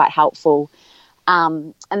quite helpful.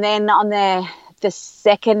 And then on the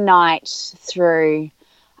second night through,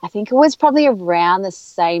 I think it was probably around the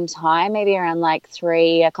same time, maybe around like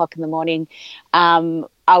 3 o'clock in the morning.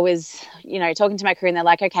 I was, you know, talking to my crew and they're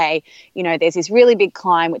like, okay, you know, there's this really big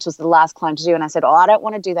climb, which was the last climb to do. And I said, oh, I don't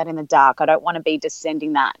want to do that in the dark. I don't want to be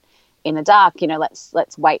descending that in the dark. You know,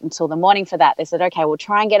 let's wait until the morning for that. They said, okay, we'll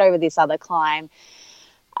try and get over this other climb,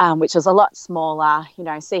 which was a lot smaller, you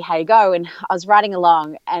know, see how you go. And I was riding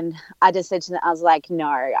along and I just said to them, I was like, no,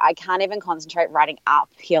 I can't even concentrate riding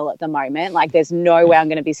uphill at the moment. Like, there's no way I'm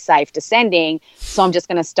going to be safe descending. So I'm just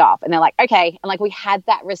going to stop. And they're like, okay. And like, we had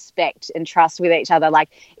that respect and trust with each other. Like,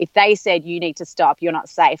 if they said you need to stop, you're not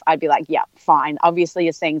safe, I'd be like, yeah, fine. Obviously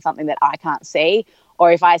you're seeing something that I can't see,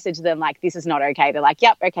 Or if I said to them, like, this is not okay, they're like,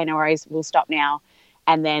 yep, okay, no worries, we'll stop now.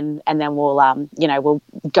 And then we'll, we'll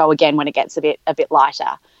go again when it gets a bit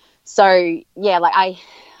lighter. So, yeah, like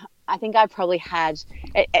I think I probably had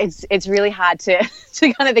it's really hard to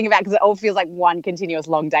kind of think about because it all feels like one continuous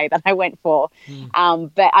long day that I went for.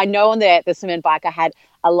 But I know on the swim and bike I had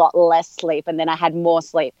a lot less sleep, and then I had more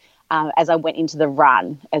sleep as I went into the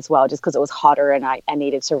run as well, just because it was hotter and I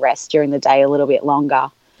needed to rest during the day a little bit longer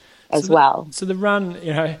as well. So the run,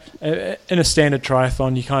 in a standard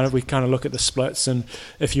triathlon, we kind of look at the splits, and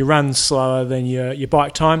if you run slower than your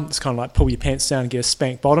bike time, it's kind of like pull your pants down and get a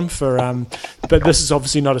spank bottom for. But this is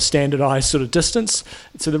obviously not a standardised sort of distance.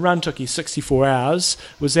 So the run took you 64 hours.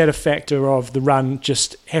 Was that a factor of the run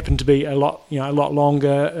just happened to be a lot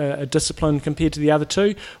longer a discipline compared to the other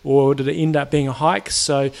two, or did it end up being a hike?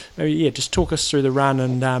 So maybe just talk us through the run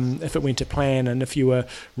and if it went to plan, and if you were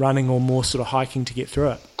running or more sort of hiking to get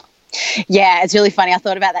through it. Yeah, it's really funny. I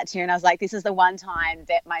thought about that too, and I was like, this is the one time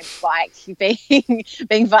that my bike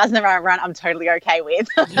being faster than my run, I'm totally okay with.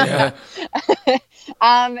 Yeah.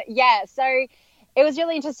 So it was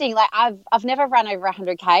really interesting. Like I've never run over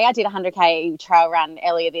 100K. I did a 100K trail run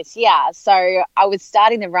earlier this year. So I was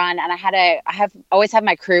starting the run, and I always have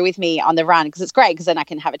my crew with me on the run because it's great because then I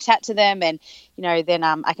can have a chat to them, and then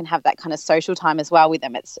I can have that kind of social time as well with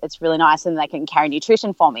them. It's really nice, and they can carry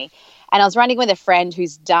nutrition for me. And I was running with a friend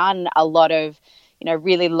who's done a lot of,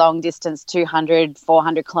 really long distance, 200,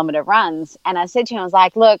 400 kilometer runs. And I said to him, I was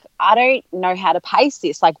like, look, I don't know how to pace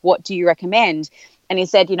this. Like, what do you recommend? And he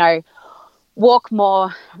said, walk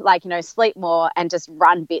more, sleep more, and just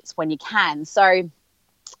run bits when you can. So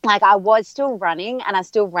like I was still running, and I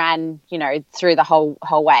still ran, through the whole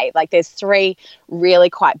way. Like there's 3 really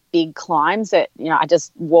quite big climbs that, I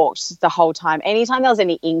just walked the whole time. Anytime there was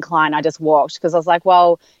any incline, I just walked because I was like,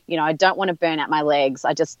 well, I don't want to burn out my legs.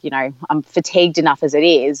 I just, I'm fatigued enough as it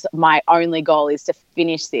is. My only goal is to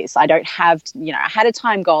finish this. I don't have, I had a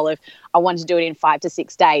time goal of I wanted to do it in 5 to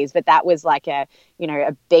 6 days, but that was like a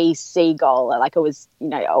BC goal. Like it was,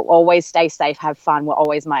 always stay safe, have fun were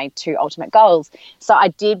always my 2 ultimate goals. So I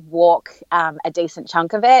did walk a decent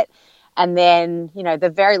chunk of it. And then,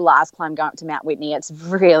 the very last climb going up to Mount Whitney, it's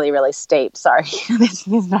really, really steep. So there's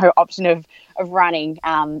no option of running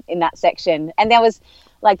in that section. And there was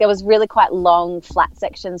really quite long flat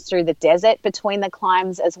sections through the desert between the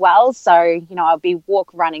climbs as well. So, I'll be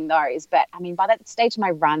running those. But, I mean, by that stage,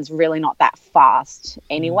 my run's really not that fast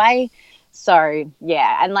anyway. So,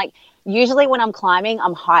 yeah. And, usually when I'm climbing,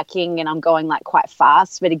 I'm hiking and I'm going, quite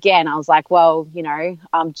fast. But, again, I was like, well,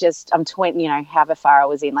 I'm 20, however far I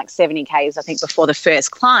was in, 70 Ks, I think, before the first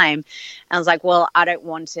climb. And I was like, well, I don't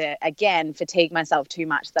want to, again, fatigue myself too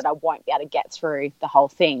much that I won't be able to get through the whole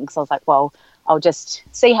thing. So I was like, well, I'll just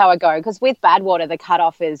see how I go. Because with Badwater, the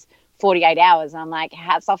cutoff is 48 hours. And I'm like,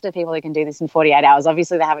 hats off to people who can do this in 48 hours.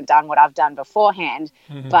 Obviously, they haven't done what I've done beforehand.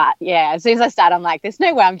 Mm-hmm. But, yeah, as soon as I start, I'm like, there's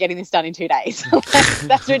no way I'm getting this done in 2 days.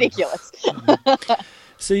 That's ridiculous.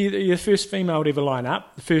 So you're the first female to ever line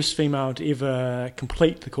up, the first female to ever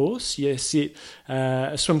complete the course. You set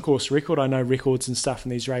a swim course record. I know records and stuff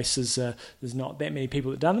in these races, there's not that many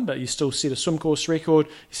people that done them, but you still set a swim course record,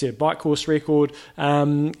 you set a bike course record.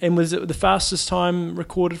 And was it the fastest time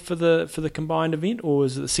recorded for the combined event, or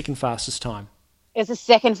was it the second fastest time? It's the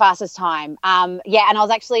second fastest time. And I was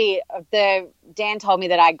actually, Dan told me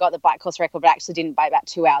that I got the bike course record, but actually didn't by about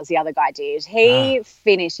 2 hours. The other guy did. He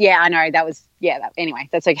finished. Yeah, I know. That was, anyway,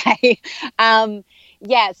 that's okay. So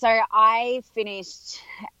I finished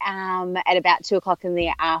at about 2:00 in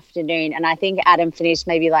the afternoon. And I think Adam finished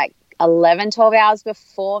maybe 11, 12 hours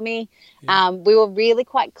before me. Yeah. We were really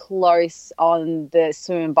quite close on the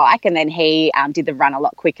swim and bike. And then he did the run a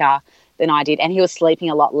lot quicker than I did, and he was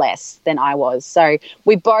sleeping a lot less than I was. So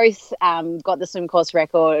we both got the swim course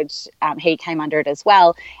record. He came under it as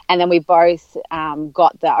well, and then we both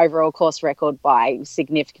got the overall course record by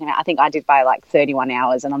significant amount. I think I did by 31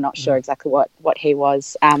 hours, and I'm not sure exactly what he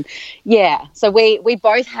was. So we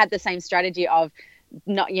both had the same strategy of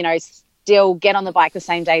not, still get on the bike the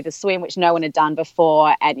same day the swim, which no one had done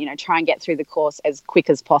before, and try and get through the course as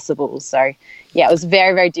quick as possible. So it was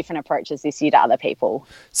very, very different approaches this year to other people.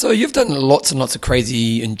 So you've done lots and lots of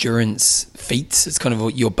crazy endurance feats. It's kind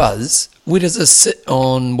of your buzz. Where does this sit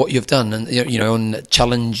on what you've done, and on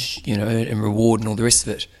challenge, and reward and all the rest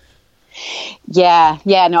of it? I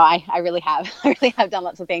really have done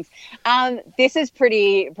lots of things. This is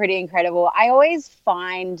pretty incredible. I always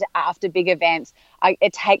find after big events,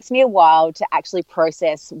 it takes me a while to actually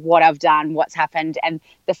process what I've done, what's happened, and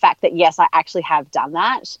the fact that, yes, I actually have done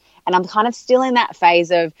that. And I'm kind of still in that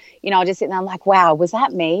phase of, I'll just sit there and I'm like, wow, was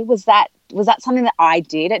that me? Was that was that something that I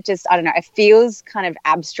did? It just, I don't know, it feels kind of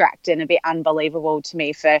abstract and a bit unbelievable to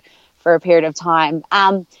me for a period of time.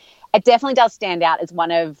 It definitely does stand out as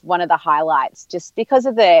one of the highlights, just because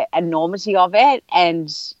of the enormity of it. And,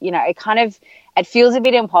 it feels a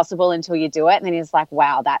bit impossible until you do it. And then it's like,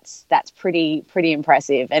 wow, that's pretty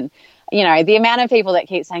impressive. And, the amount of people that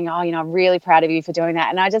keep saying, oh, I'm really proud of you for doing that.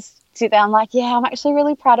 And I just sit there and like, yeah, I'm actually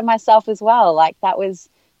really proud of myself as well. Like that was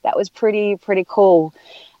pretty cool.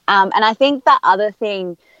 And I think the other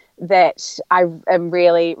thing that I am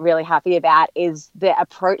really, really happy about is the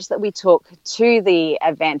approach that we took to the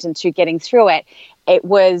event and to getting through it. It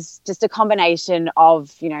was just a combination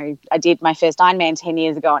of, I did my first Ironman 10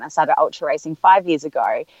 years ago and I started ultra racing 5 years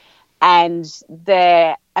ago. And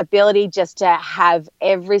the ability just to have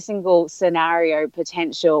every single scenario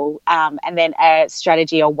potential and then a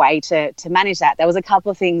strategy, a way to manage that. There was a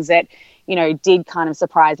couple of things that, did kind of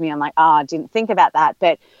surprise me. I'm like, I didn't think about that.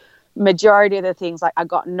 But majority of the things, like I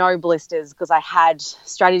got no blisters because I had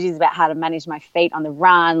strategies about how to manage my feet on the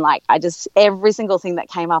run. Like every single thing that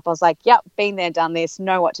came up, I was like, yep, been there, done this,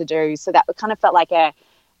 know what to do. So that kind of felt like a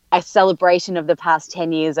celebration of the past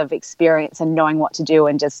 10 years of experience and knowing what to do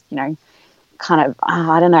and just, kind of,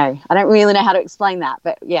 I don't know. I don't really know how to explain that,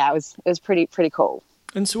 but yeah, it was pretty cool.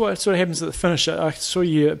 And so what sort of happens at the finish? I saw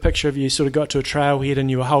a picture of you sort of got to a trailhead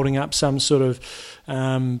and you were holding up some sort of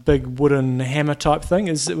big wooden hammer type thing.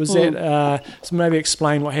 That, so maybe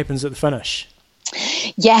explain what happens at the finish.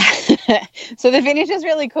 Yeah. So the finish was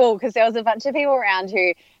really cool because there was a bunch of people around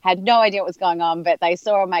who had no idea what was going on, but they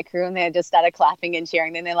saw my crew and they just started clapping and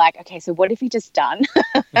cheering. Then they're like, okay, so what have you just done?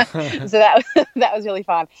 So that was really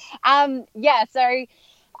fun. So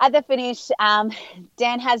at the finish,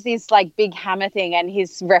 Dan has this like big hammer thing, and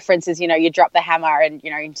his reference is, you drop the hammer and,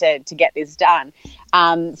 to get this done.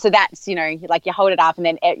 So that's, like you hold it up and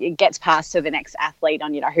then it gets passed to the next athlete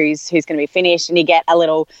on, who's going to be finished, and you get a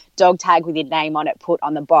little dog tag with your name on it put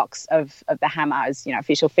on the box of the hammer as,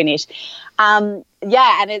 official finish. And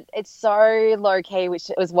it's so low key, which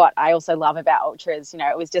was what I also love about ultras.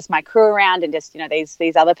 It was just my crew around and just,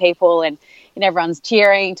 these other people, and everyone's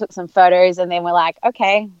cheering, took some photos, and then we're like,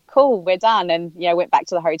 okay, cool, we're done. And, went back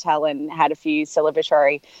to the hotel and had a few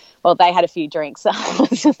they had a few drinks. So I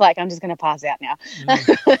was just like, I'm just going to pass out now.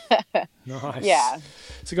 Nice. Yeah.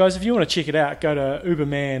 So guys, if you want to check it out, go to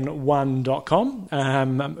uberman1.com.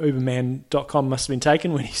 Uberman.com must have been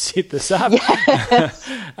taken when he set this up. Yeah.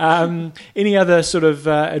 Any other sort of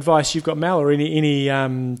advice you've got, Mel, or any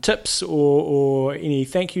tips or any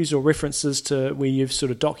thank yous or references to where you've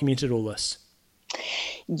sort of documented all this?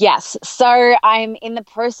 Yes. So I'm in the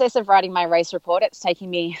process of writing my race report. It's taking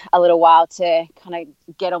me a little while to kind of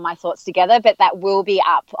get all my thoughts together, but that will be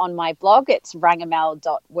up on my blog. It's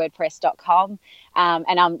rangamel.wordpress.com.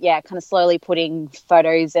 And I'm, kind of slowly putting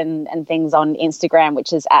photos and things on Instagram,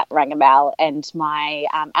 which is at Rangamel, and my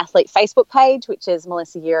athlete Facebook page, which is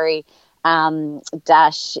Melissa Urey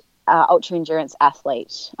ultra endurance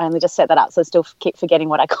athlete. I only just set that up, so I still keep forgetting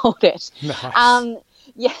what I called it. Nice.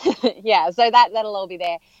 So that'll all be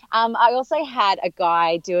there. I also had a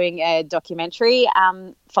guy doing a documentary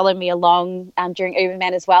follow me along during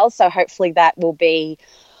Uberman as well, so hopefully that will be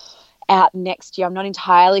out next year. I'm not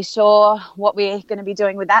entirely sure what we're going to be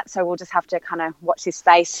doing with that, so we'll just have to kind of watch this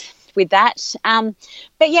space with that.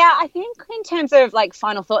 But yeah, I think in terms of like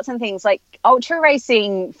final thoughts and things, like ultra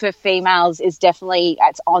racing for females is definitely,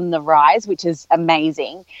 it's on the rise, which is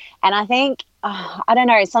amazing. And I think, I don't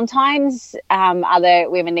know, sometimes other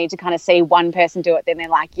women need to kind of see one person do it, then they're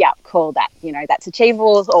like, yep, cool, that, that's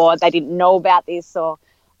achievable, or they didn't know about this or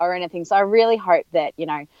anything. So I really hope that,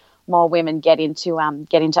 more women get into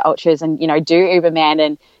ultras and, do Uberman.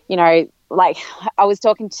 And, like I was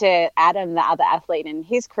talking to Adam, the other athlete, and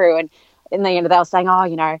his crew, and in the end they were saying,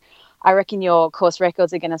 I reckon your course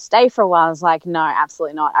records are going to stay for a while. I was like, no,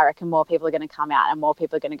 absolutely not. I reckon more people are going to come out and more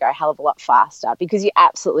people are going to go a hell of a lot faster, because you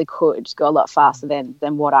absolutely could go a lot faster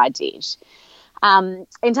than what I did.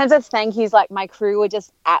 In terms of thank yous, like my crew were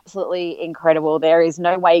just absolutely incredible. There is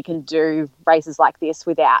no way you can do races like this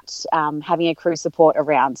without having a crew support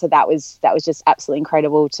around. So that was just absolutely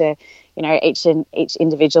incredible to, each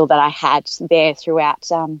individual that I had there throughout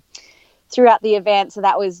the event. So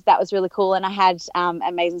that was really cool. And I had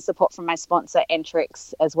amazing support from my sponsor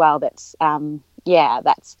Entrix as well. That's been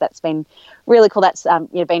really cool. That's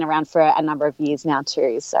been around for a number of years now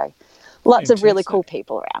too. So lots of really cool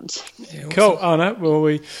people around. Yeah, cool. Oh no,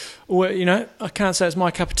 well, I can't say it's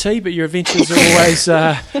my cup of tea, but your adventures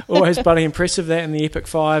are always bloody impressive. That and the Epic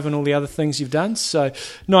 5 and all the other things you've done. So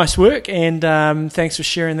nice work, and thanks for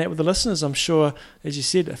sharing that with the listeners. I'm sure, as you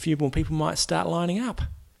said, a few more people might start lining up.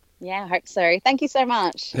 Yeah, I hope so. Thank you so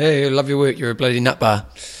much. Hey, I love your work. You're a bloody nut bar.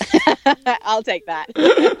 I'll take that.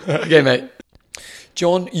 Okay, mate.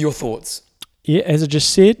 John, your thoughts? Yeah, as I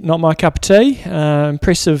just said, not my cup of tea.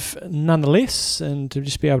 Impressive nonetheless, and to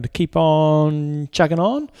just be able to keep on chugging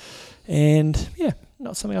on. And yeah,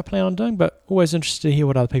 not something I plan on doing, but always interested to hear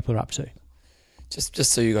what other people are up to.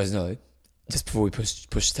 Just so you guys know, just before we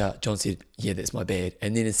pushed start, John said, "Yeah, that's my bad."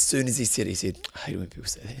 And then as soon as he said, I hate it when people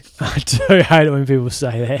say that. I do hate it when people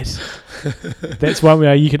say that. That's one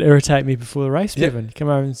way you could irritate me before the race, Bevan. Come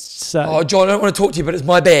over and say, "Oh, John, I don't want to talk to you, but it's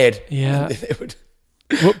my bad." Yeah.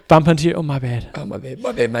 Whoop, bump into you. Oh, my bad. Oh, my bad,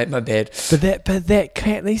 mate, my bad. But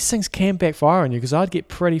these things can backfire on you, because I'd get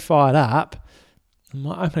pretty fired up. I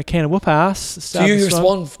might open a can of whoop ass. Do you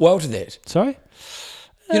respond well to that? Sorry?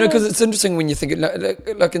 You know, because it's interesting when you think,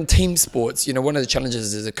 like in team sports, you know, one of the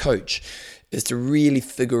challenges as a coach is to really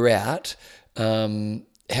figure out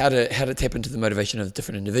how to tap into the motivation of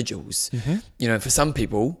different individuals. Mm-hmm. You know, for some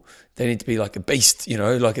people, they need to be like a beast, you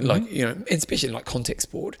know, like you know, especially like contact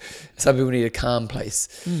sport. Some people need a calm place.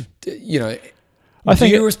 You know, I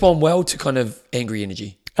think you respond well to kind of angry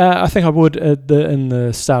energy? I think I would in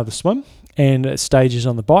the start of the swim and at stages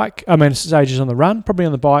on the bike. I mean, stages on the run, probably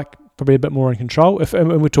on the bike. Probably a bit more in control.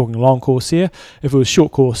 And we're talking long course here. If it was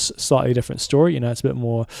short course, slightly different story. You know, it's a bit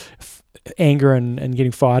more anger and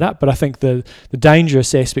getting fired up. But I think the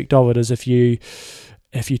dangerous aspect of it is if you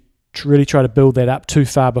really try to build that up too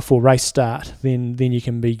far before race start, then you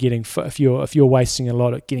can be getting, if you're wasting a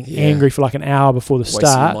lot of getting angry for like an hour before the start.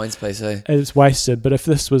 Wasting your mind space, eh? It's wasted. But if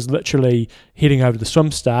this was literally heading over the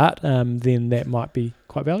swim start, then that might be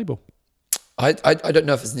quite valuable. I don't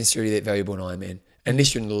know if it's necessarily that valuable in Ironman.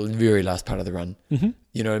 Unless you're in the very last part of the run. Mm-hmm.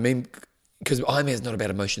 You know what I mean? Because Ironman is not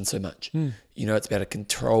about emotion so much. You know, it's about a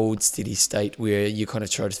controlled, steady state where you kind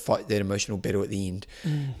of try to fight that emotional battle at the end.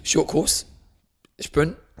 Short course,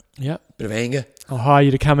 sprint, bit of anger. I'll hire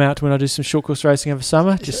you to come out when I do some short course racing over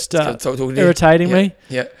summer. Just irritating me.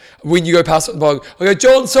 Yeah. When you go past on the bog, I go,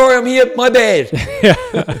 John, sorry, I'm here. My bad.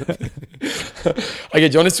 Okay,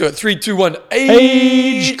 John, let's do it. 3, 2, 1.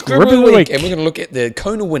 Age group of the week. And we're going to look at the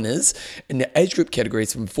Kona winners in the age group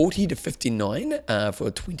categories from 40 to 59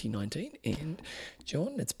 for 2019. And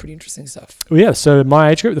John, it's pretty interesting stuff. Well, yeah, so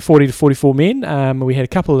my age group, the 40 to 44 men, we had a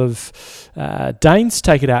couple of Danes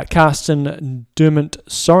take it out. Carsten Dermot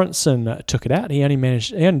Sorensen took it out. He only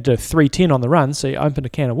did a 3:10 on the run, so he opened a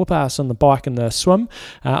can of whoop ass on the bike and the swim.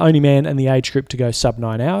 Only man in the age group to go sub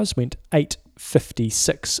 9 hours, went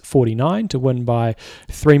 8:56.49 to win by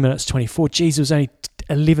 3 minutes 24. Geez, it was only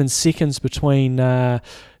 11 seconds between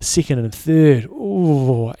second and third.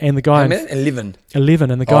 Ooh, and the guy 11,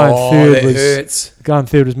 and the guy in third was hurts. The guy in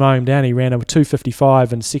third was mowing him down. He ran over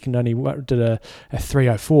 2:55, and second only did a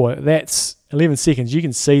 3:04. That's 11 seconds. You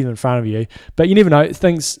can see them in front of you, but you never know.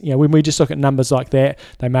 Things, you know, when we just look at numbers like that,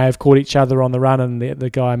 they may have caught each other on the run, and the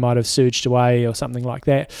guy might have surged away or something like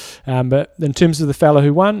that. But in terms of the fellow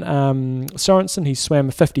who won, Sorensen, he swam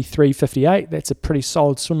a 53.58. That's a pretty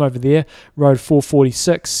solid swim over there. Rode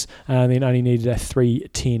 4:46, and then only needed a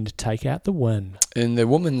 3:10 to take out the win. In the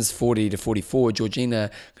women's 40 to 44,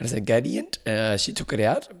 Georgina Gradient, she took it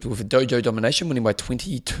out with a dojo domination, winning by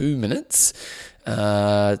 22 minutes.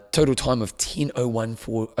 Total time of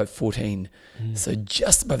 10:01.14. So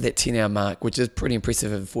just above that 10-hour mark, which is pretty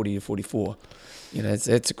impressive of 40 to 44. You know,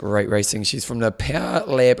 it's great racing. She's from the Power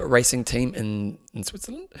Lab racing team in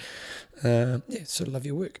Switzerland. So love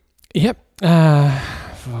your work. Yep.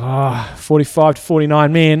 45 to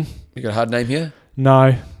 49 men. You got a hard name here?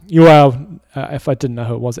 No. If I didn't know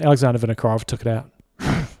who it was, Alexander Vinokurov took it out.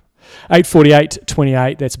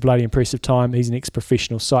 8:48.28. That's a bloody impressive time. He's an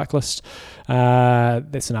ex-professional cyclist.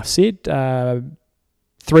 That's enough said.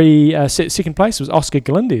 Second place was Oscar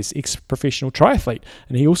Galindez, ex-professional triathlete,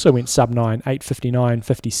 and he also went sub 9,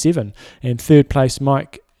 8:59.57. And third place,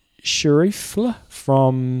 Mike Scherifler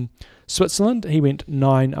from Switzerland. He went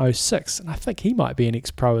 9:06, and I think he might be an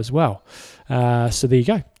ex-pro as well. So there you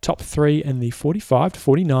go. Top three in the 45 to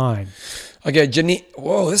 49. Okay, Jeanette.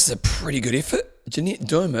 Whoa, this is a pretty good effort. Jeanette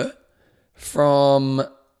Domer from,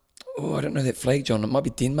 I don't know that flag, John. It might be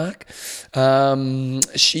Denmark.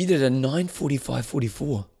 She did a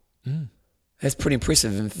 9:45.44. That's pretty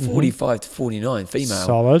impressive. And 45 to 49, female.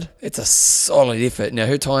 Solid. It's a solid effort. Now,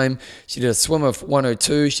 her time, she did a swim of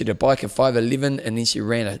 1:02. She did a bike of 5:11, and then she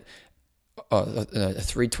ran a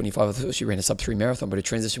 3:25. I thought she ran a sub 3 marathon, but her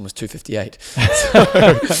transition was 2:58.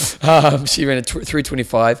 So she ran a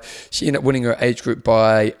 3:25. She ended up winning her age group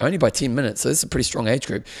by 10 minutes. So this is a pretty strong age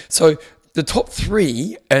group. So the top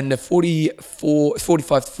three in the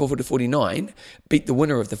 45 to 49 beat the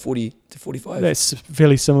winner of the 40 to 45. That's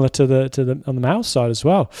fairly similar to the on the male side as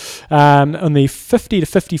well. On the 50 to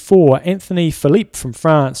 54, Anthony Philippe from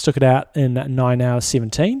France took it out in 9 hours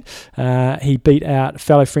 17. He beat out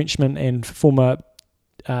fellow Frenchman and former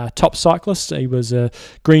top cyclist. He was a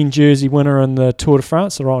green jersey winner in the Tour de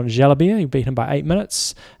France, Laurent Jalabert. He beat him by 8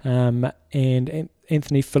 minutes. And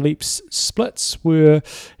Anthony Philippe's splits were,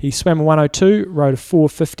 he swam a 102, rode a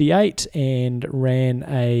 458 and ran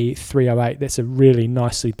a 308. That's a really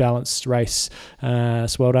nicely balanced race.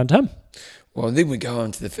 So well done to him. Well, then we go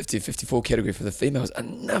on to the 50-54 category for the females.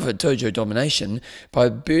 Another dojo domination by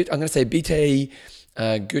I'm going to say Bete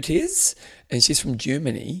Gutierrez, and she's from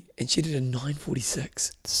Germany, and she did a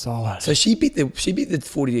 9:46. Solid. So she beat the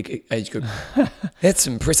 40 age group. That's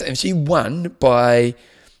impressive, and she won by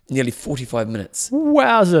nearly 45 minutes.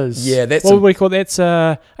 Wowzers. Yeah, that's what would we call that?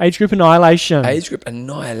 That's age group annihilation. Age group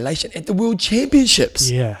annihilation at the World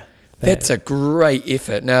Championships. Yeah. That's a great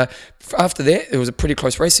effort. Now, after that, there was a pretty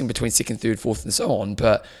close racing between second, third, fourth, and so on,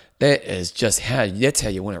 but that is just that's how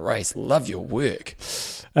you win a race. Love your work.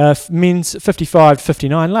 Men's 55 to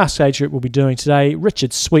 59, last age group we'll be doing today.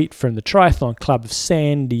 Richard Sweet from the Triathlon Club of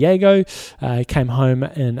San Diego. He came home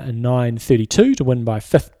in a 9:32 to win by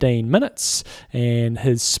 15 minutes, and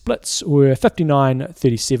his splits were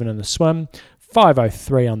 59:37 in the swim,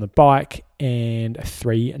 5:03 on the bike, and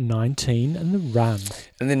 3:19 in the run.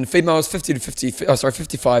 And then females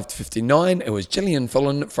 55 to 59. It was Gillian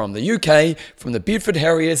Fullen from the UK, from the Bedford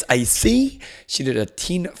Harriers AC. She did a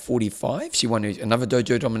 10:45. She won another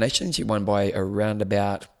dojo domination. She won by around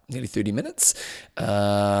about nearly 30 minutes.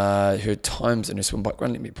 Her times in her swim bike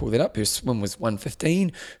run, let me pull that up. Her swim was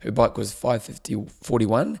 1:15. Her bike was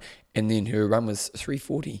 5:41. And then her run was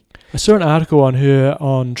 3:40. I saw an article on her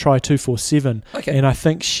on Try 247, okay, and I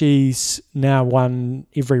think she's now won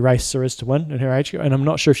every race there is to win in her age group. And I'm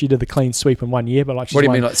not sure if she did the clean sweep in 1 year, but like she's what do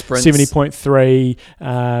you won mean, like sprints?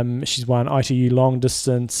 70.3. She's won ITU long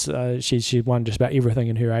distance. She won just about everything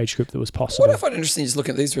in her age group that was possible. What I find interesting is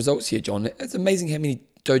looking at these results here, John. It's amazing how many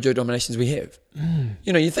dojo dominations we have.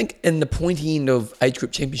 You know, you think in the pointy end of age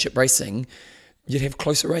group championship racing, you'd have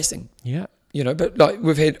closer racing. Yeah. You know, but like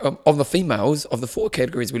we've had of the females, of the 4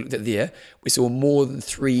 categories we looked at there, we saw more than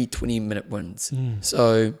 3 20-minute wins.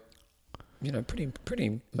 So, you know, pretty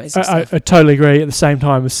amazing stuff. I totally agree. At the same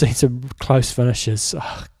time, we've seen some close finishes.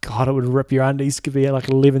 Oh, God, it would rip your undies. Could be like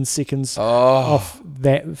 11 seconds off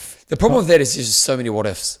that. The problem with that is there's just so many what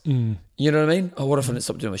ifs. Mm. You know what I mean? Oh, what if I didn't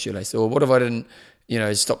stop doing my shoelace? Or what if I didn't,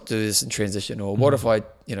 stop doing this in transition? Or what if I,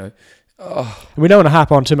 We don't want to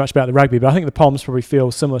harp on too much about the rugby, but I think the Poms probably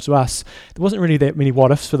feel similar to us. There wasn't really that many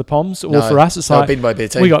what-ifs for the Poms, or for us. It's like beaten by a better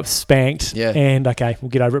team. We got spanked, and okay, we'll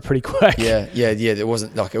get over it pretty quick. Yeah. It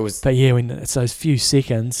wasn't like it was. But yeah, when it's those few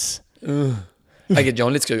seconds. Okay,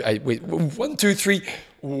 John, let's go. 1, 2, 3.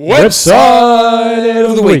 Website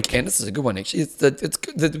of the week, and this is a good one actually. The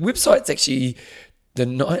website's actually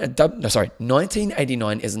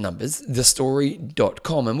 1989 as numbers,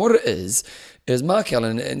 thestory.com. And what it is Mark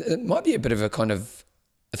Allen, and it might be a bit of a kind of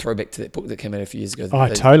a throwback to that book that came out a few years ago. I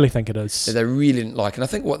totally think it is. That they really didn't like. And I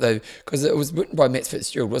think because it was written by Matt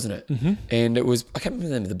Fitzgerald, wasn't it? Mm-hmm. And it was, I can't remember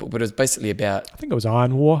the name of the book, but it was basically about... I think it was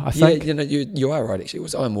Iron War, I think. Yeah, you are right, actually. It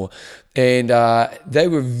was Iron War. And they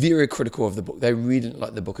were very critical of the book. They really didn't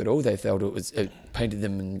like the book at all. They felt it painted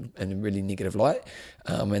them in a really negative light.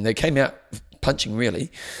 And they came out punching, really.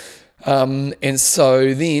 And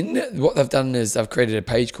so then what they've done is they've created a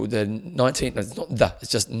page called it's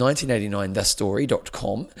just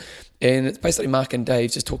 1989thestory.com, and it's basically Mark and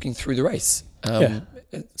Dave just talking through the race. So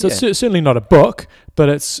it's certainly not a book, but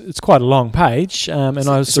it's quite a long page.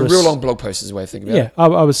 It's a real long blog post is the way I think about it.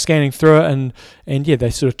 I was scanning through it, and they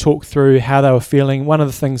sort of talked through how they were feeling. One of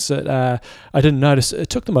the things that I didn't notice, it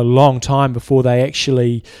took them a long time before they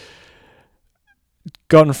actually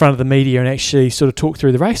got in front of the media and actually sort of talked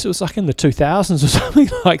through the race. It was like in the 2000s or something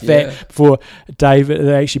like that before David,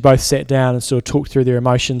 they actually both sat down and sort of talked through their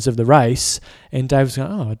emotions of the race. And Dave was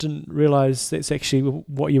going, I didn't realise that's actually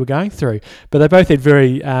what you were going through. But they both had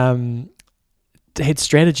had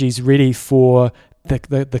strategies ready for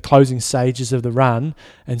the closing stages of the run.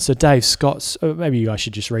 And so Dave Scott's, maybe you guys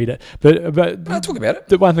should just read it, but I'll talk about it.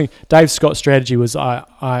 The one thing, Dave Scott's strategy was I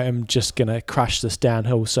am just going to crush this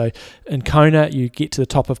downhill. So in Kona, you get to the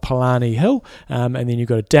top of Palani Hill, and then you've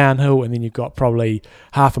got a downhill, and then you've got probably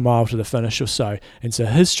half a mile to the finish or so. And so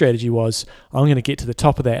his strategy was, I'm going to get to the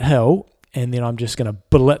top of that hill, and then I'm just going to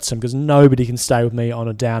blitz him because nobody can stay with me on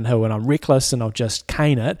a downhill, and I'm reckless and I'll just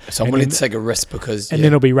cane it. So I'm willing to take a risk because... And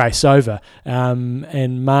then it'll be race over.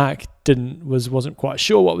 And Mark wasn't quite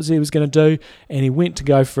sure what he was going to do, and he went to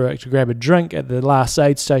grab a drink at the last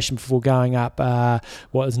aid station before going up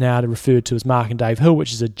what is now referred to as Mark and Dave Hill,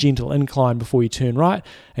 which is a gentle incline before you turn right.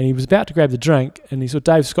 And he was about to grab the drink, and he saw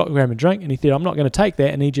Dave Scott grab a drink, and he thought, I'm not going to take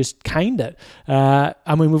that, and he just caned it.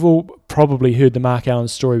 We've all probably heard the Mark Allen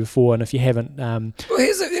story before, and if you haven't... Well,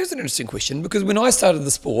 here's an interesting question, because when I started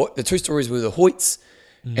the sport, the two stories were the Hoyts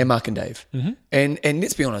and Mark and Dave. Mm-hmm. And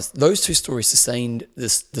let's be honest, those two stories sustained the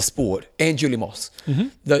sport, and Julie Moss. Mm-hmm.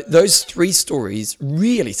 Those three stories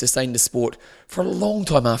really sustained the sport for a long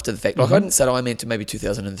time after the fact. Like, I didn't start Ironman until maybe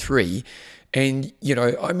 2003. And,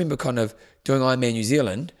 I remember kind of doing Ironman New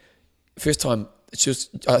Zealand. First time,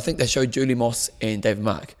 I think they showed Julie Moss and David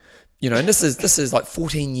Mark. And this is like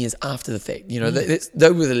 14 years after the fact.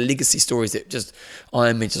 Those were the legacy stories that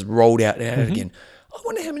Ironman just rolled out again. I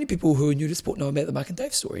wonder how many people who are new to sport know about the Mark and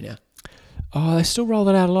Dave story now. Oh, they still roll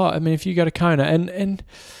it out a lot. I mean, if you go to Kona, and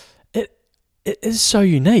it is so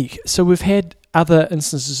unique. So we've had other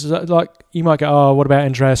instances, like you might go, oh, what about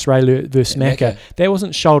Andreas Raelert versus Macca? That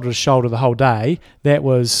wasn't shoulder to shoulder the whole day. That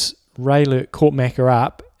was Raelert caught Macca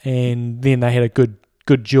up, and then they had a good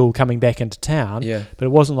duel coming back into town. Yeah. But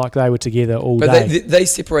it wasn't like they were together all day. But they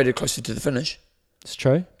separated closer to the finish. It's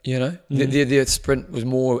true. Their sprint was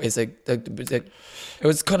more as it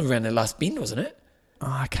was kind of around the last bend, wasn't it? Oh,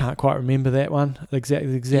 I can't quite remember that one. The exact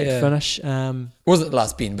finish. It wasn't the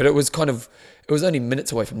last bend, but it was only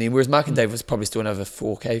minutes away from them. Whereas Mark and Dave was probably still another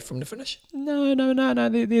 4K from the finish. No.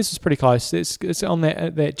 Theirs was pretty close. It's on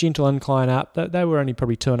that gentle incline up. They were only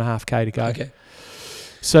probably 2.5K to go. Okay.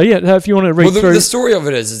 So if you want to read through, the story of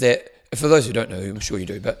it is that for those who don't know, I'm sure you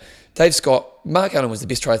do, but Dave Scott, Mark Allen was the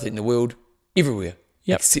best triathlete in the world everywhere.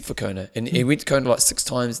 Yep. Except for Kona. And he went to Kona like 6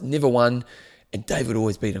 times, never won, and Dave would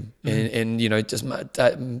always beat him. And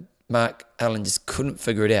Mark Allen just couldn't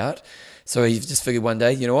figure it out. So he just figured one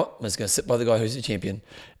day, you know what, I'm just going to sit by the guy who's the champion.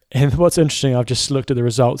 And what's interesting, I've just looked at the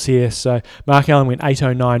results here. So Mark Allen went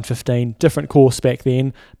 8:09.15, different course back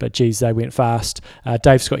then, but geez, they went fast.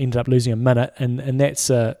 Dave Scott ended up losing a minute, and that's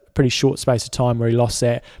a pretty short space of time where he lost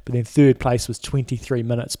that. But then third place was 23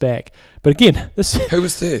 minutes back. But again, who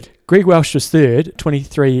was third? Greg Welsh was third,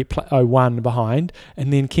 23:01 behind,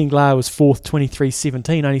 and then Ken Glare was fourth,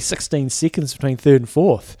 23:17, only 16 seconds between third and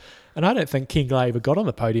fourth. And I don't think Ken Glare ever got on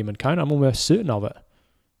the podium in Kona. I'm almost certain of it.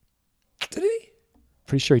 Did he?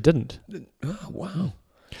 Pretty sure he didn't. Oh, wow.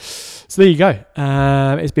 So there you go.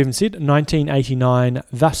 As Bevan said,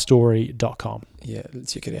 1989thestory.com. Yeah,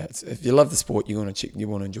 check it out. If you love the sport, you want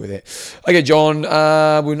to enjoy that. Okay, John,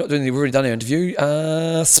 we've already done our interview.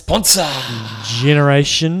 Sponsor.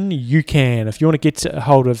 Generation UCAN. If you want to get a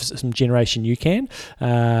hold of some Generation UCAN,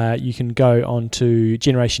 you can go on to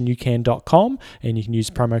generationucan.com and you can use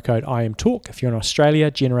promo code IMTalk. If you're in Australia,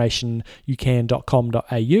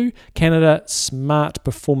 generationucan.com.au. Canada,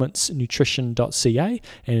 smartperformancenutrition.ca.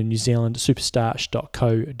 And in New Zealand,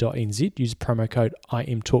 superstarch.co.nz. Use promo code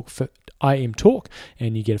IMTalk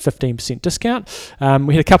and you get a 15% discount.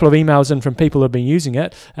 We had a couple of emails in from people who have been using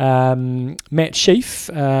it. Matt Sheaf,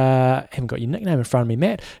 haven't got your nickname in front of me,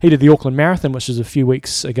 Matt. He did the Auckland Marathon, which was a few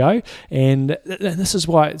weeks ago, and this is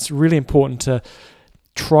why it's really important to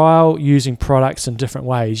trial using products in different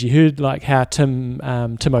ways. You heard like how Tim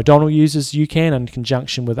O'Donnell uses UCAN in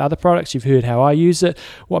conjunction with other products. You've heard how I use it.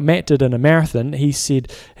 What Matt did in a marathon, he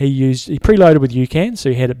said he preloaded with UCAN, so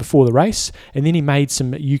he had it before the race, and then he made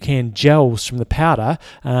some UCAN gels from the powder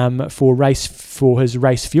for his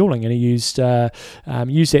race fueling, and he used that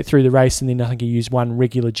through the race, and then I think he used one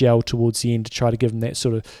regular gel towards the end to try to give him that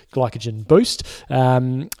sort of glycogen boost.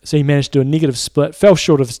 So he managed to do a negative split, fell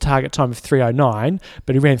short of his target time of 3:09,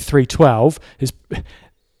 but he ran 3:12.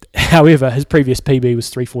 However, his previous PB was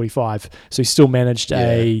 3:45, so he still managed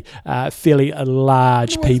a fairly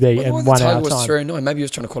large PB in 1 hour time. 3:09. Maybe he was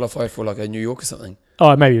trying to qualify for like a New York or something.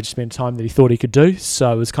 Oh, maybe it just been time that he thought he could do,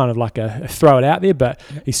 so it was kind of like a throw it out there, but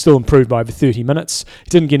he still improved by over 30 minutes. He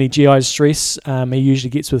didn't get any GI stress. He usually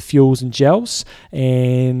gets with fuels and gels,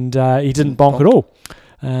 and he didn't bonk at all.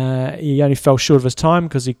 He only fell short of his time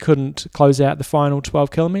because he couldn't close out the final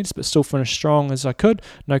 12 kilometres, but still finished strong as I could.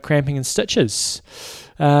 No cramping and stitches.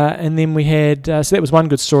 And then we had, so that was one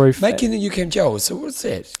good story. Making the UCAN gel, so what's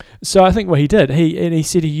that? So I think what he did, he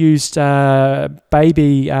said he used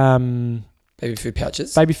baby food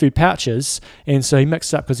pouches, and so he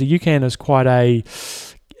mixed up because the UCAN is quite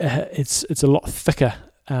it's a lot thicker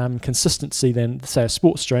consistency than, say, a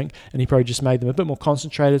sports drink, and he probably just made them a bit more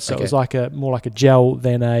concentrated, so it was like more like a gel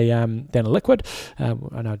than a liquid.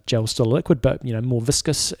 I know gel's still a liquid, but more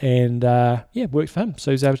viscous, and worked for him,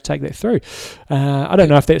 so he was able to take that through. I don't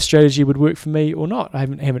know if that strategy would work for me or not. I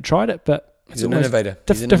haven't tried it, but He's an innovator.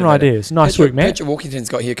 Different ideas. Nice work, Matt. Patrick Walkington's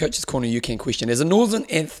got here, Coach's Corner UCAN question. As a Northern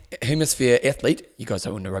Hemisphere athlete, you guys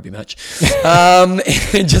don't want to rugby much, and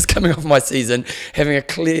just coming off my season,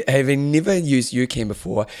 having never used UCAN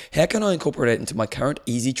before, how can I incorporate it into my current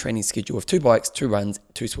easy training schedule of 2 bikes, 2 runs,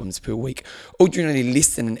 2 swims per week, all generally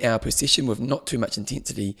less than an hour per session with not too much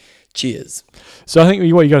intensity? Cheers. So I think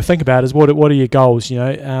what you got to think about is what are your goals, you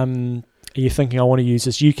know? Are you thinking, I want to use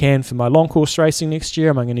this UCAN for my long course racing next year?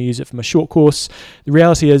 Am I going to use it for my short course? The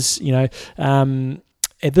reality is, you know,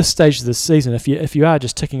 at this stage of the season, if you are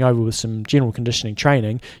just ticking over with some general conditioning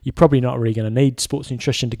training, you're probably not really going to need sports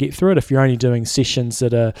nutrition to get through it. If you're only doing sessions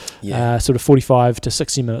that are sort of 45 to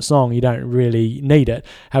 60 minutes long, you don't really need it.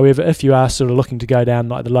 However, if you are sort of looking to go down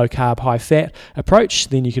like the low carb, high fat approach,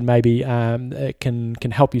 then you can maybe it can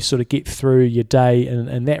help you sort of get through your day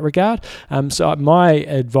in that regard. So my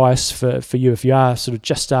advice for you, if you are sort of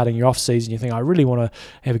just starting your off season, you think I really want to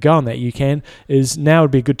have a go on that UCAN, is now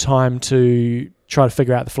would be a good time to try to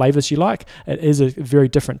figure out the flavours you like. It is a very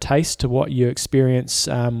different taste to what you experience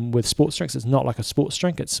with sports drinks. It's not like a sports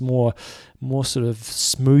drink. It's more sort of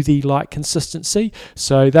smoothie-like consistency.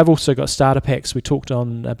 So they've also got starter packs. We talked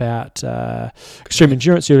on about extreme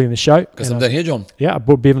endurance earlier in the show. Got some down here, John. Yeah, I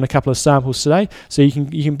brought Bevan a couple of samples today. So you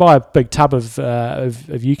can buy a big tub of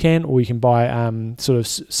UCAN, or you can buy sort of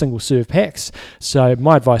single serve packs. So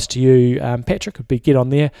my advice to you, Patrick, would be get on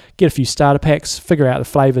there, get a few starter packs, figure out the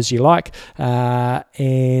flavours you like,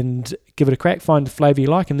 and give it a crack, find the flavour you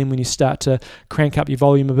like, and then when you start to crank up your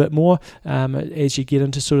volume a bit more as you get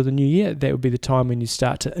into sort of the new year, that would be the time when you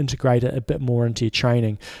start to integrate it a bit more into your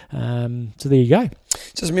training. So there you go.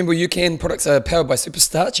 Just remember, UCAN products are powered by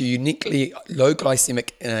Superstarch, a uniquely low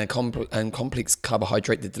glycemic and complex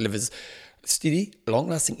carbohydrate that delivers steady,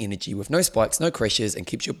 long-lasting energy with no spikes, no crashes, and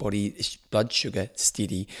keeps your blood sugar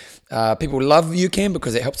steady. People love UCAN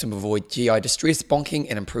because it helps them avoid GI distress, bonking,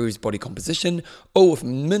 and improves body composition, all with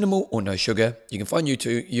minimal or no sugar. You can find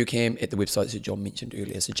UCAN at the websites that John mentioned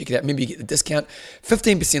earlier, so check it out. Remember, you get the discount,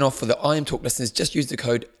 15% off for the I Am Talk listeners. Just use the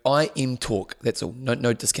code I Am Talk. That's all.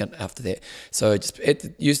 No discount after that. So just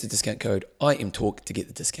use the discount code I Am Talk to get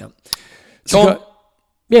the discount. John.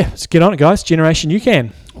 Yeah, let's get on it, guys. Generation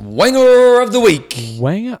UCAN. Wanger of the week.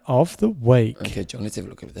 Wanger of the week. Okay, John, let's have a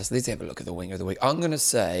look at this. Let's have a look at the Wanger of the week. I'm going to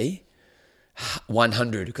say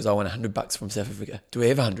 100 because I won $100 from South Africa. Do we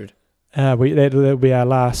have 100? That'll be our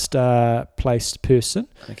last placed person.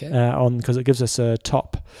 Okay. Because it gives us a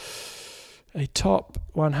top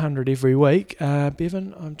 100 every week.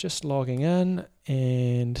 Bevan, I'm just logging in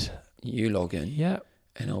and... You log in. Yep.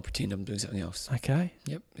 And I'll pretend I'm doing something else. Okay.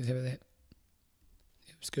 Yep, let's have that.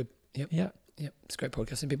 It's good. Yep. It's a great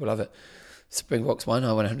podcast and people love it. Springboks won.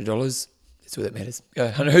 I won $100. That's all that matters. Go.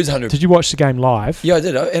 Who's 100? Did you watch the game live? Yeah, I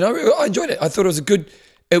did, and I enjoyed it. I thought it was a good.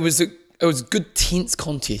 It was a good tense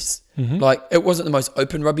contest. Mm-hmm. Like it wasn't the most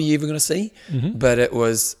open rugby you're ever going to see, but it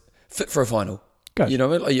was fit for a final. Good. You know,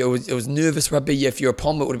 like it was nervous rugby. If you're a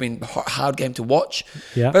Pom, it would have been a hard game to watch.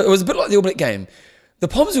 Yeah. But it was a bit like the All Black game. The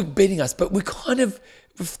Poms were beating us, but we kind of.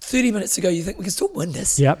 30 minutes ago, you think we can still win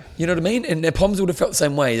this. Yep. You know what I mean? And the Poms would have felt the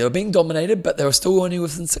same way. They were being dominated, but they were still only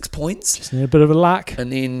within 6 points. Just need a bit of a luck.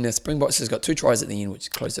 And then Springboks has got 2 tries at the end,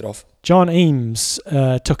 which closed it off. John Eames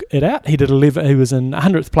took it out. He did 11. He was in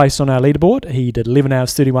 100th place on our leaderboard. He did 11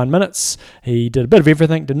 hours 31 minutes. He did a bit of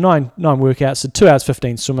everything. Did nine workouts. Did 2 hours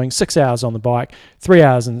 15 swimming, 6 hours on the bike, 3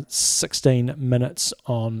 hours and 16 minutes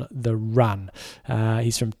on the run.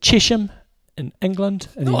 He's from Chesham in England,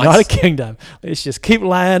 in the United Kingdom. Let's just keep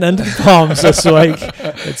laying into the Poms this week.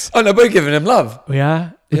 No, we're giving him love. We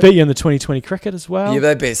are. We beat you in the 2020 cricket as well. Yeah,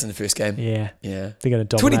 they beat us in the first game. Yeah. They're going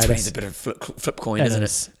to dominate 2020 us. is a bit of flip coin, isn't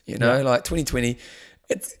it? You know, like 2020,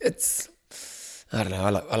 it's I don't know, I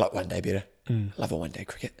like one day better. Love a one-day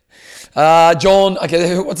cricket. John,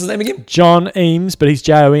 okay, what's his name again? John Eames, but he's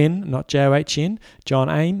Jon, not John.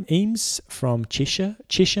 John Eames from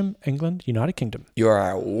Chesham, England, United Kingdom. You're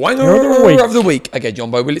our Wanger of the week. Okay,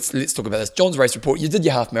 John Bo, let's talk about this. John's race report. You did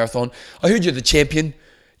your half marathon. I heard you're the champion.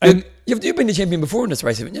 You've been the champion before in this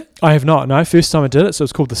race, haven't you? I have not, no. First time I did it, so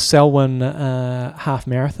it's called the Selwyn Half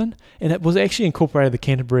Marathon, and it was actually incorporated the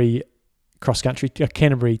Canterbury cross-country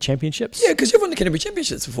Canterbury Championships. Yeah, because you've won the Canterbury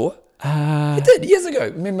Championships before. You did, years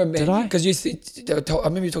ago. Remember? Did I? Because I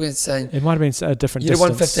remember you talking, saying... It might have been a different you distance. You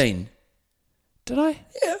won 15. Did I?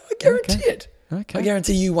 Yeah, I guarantee it. Okay. I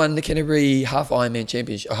guarantee you won the Canterbury Half Ironman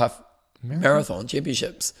Championship, Half Marathon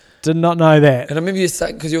Championships. Did not know that. And I remember you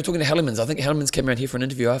saying, because you were talking to Hellemans. I think Hellemans came around here for an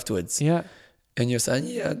interview afterwards. Yeah. And you're saying,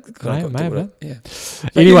 yeah, maybe. Yeah.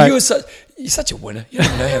 Anyway, you're such a winner. You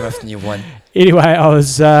don't know how often you won. Anyway, I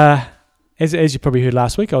was as you probably heard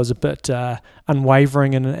last week, I was a bit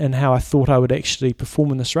unwavering in how I thought I would actually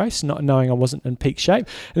perform in this race, not knowing I wasn't in peak shape.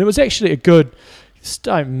 And it was actually a good... Just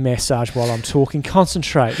don't massage while I'm talking.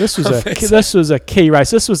 Concentrate. This was a key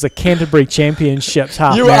race. This was the Canterbury Championships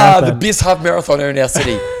half marathon. You are the best half marathoner in our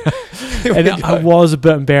city. And I was a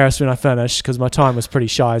bit embarrassed when I finished because my time was pretty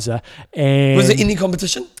shizer. And was there any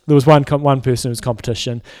competition? There was one person who was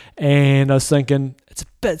competition, and I was thinking it's a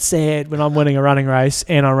bit sad when I'm winning a running race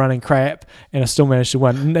and I'm running crap and I still managed to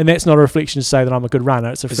win. And that's not a reflection to say that I'm a good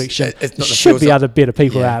runner. It's a reflection. There should be other better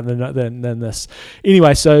people out than this.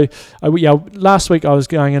 Anyway, so last week I was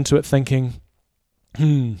going into it thinking,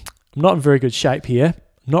 I'm not in very good shape here.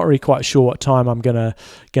 I'm not really quite sure what time I'm gonna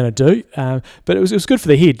do, but it was good for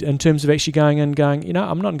the head in terms of actually going,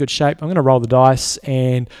 I'm not in good shape. I'm gonna roll the dice,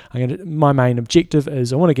 and my main objective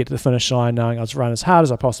is I want to get to the finish line knowing I'll run as hard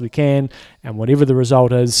as I possibly can, and whatever the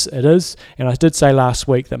result is, it is. And I did say last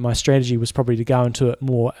week that my strategy was probably to go into it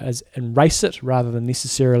more and race it rather than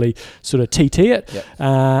necessarily sort of TT it,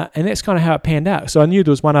 and that's kind of how it panned out. So I knew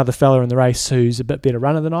there was one other fella in the race who's a bit better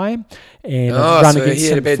runner than I am, and he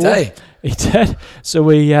had a bad day. He did. So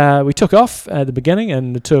we took off at the beginning,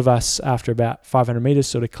 and the two of us, after about 500 metres,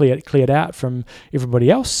 sort of cleared out from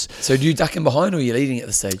everybody else. So do you duck in behind, or are you leading at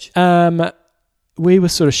the stage? We were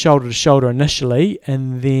sort of shoulder to shoulder initially,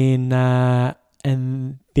 and then I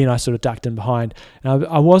sort of ducked in behind. Now,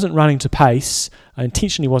 I wasn't running to pace. I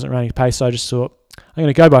intentionally wasn't running to pace, so I just thought, I'm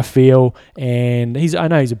going to go by feel, and I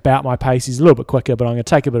know he's about my pace. He's a little bit quicker, but I'm going to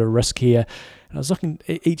take a bit of a risk here. And I was looking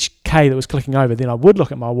at each K that was clicking over. Then I would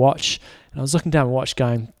look at my watch, and I was looking down my watch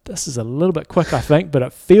going, this is a little bit quick, I think, but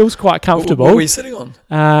it feels quite comfortable. What were you sitting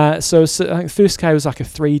on? So I think first K was like a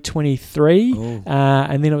 3:23,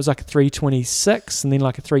 and then it was like a 3:26, and then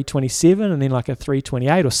like a 3:27, and then like a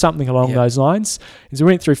 3:28 or something along those lines. And so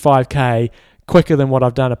we went through 5K quicker than what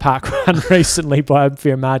I've done a park run recently by a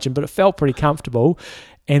fair margin, but it felt pretty comfortable.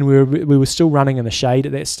 And we were still running in the shade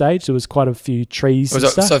at that stage. There was quite a few trees and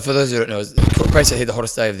stuff. So for those who don't know, Bracehead had the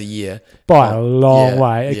hottest day of the year. By a long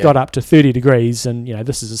way. It got up to 30 degrees, and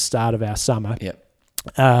this is the start of our summer.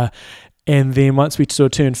 Yeah. And then once we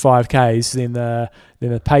sort of turned 5Ks, then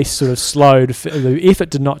the pace sort of slowed. The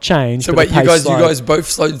effort did not change. So wait, you guys both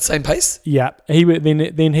slowed the same pace? Yeah.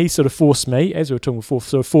 Then he sort of forced me, as we were talking before,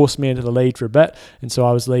 sort of forced me into the lead for a bit, and so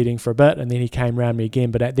I was leading for a bit, and then he came round me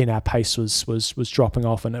again. But then our pace was dropping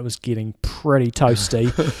off, and it was getting pretty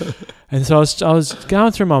toasty. And so I was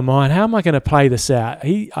going through my mind, how am I going to play this out?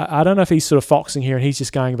 I don't know if he's sort of foxing here and he's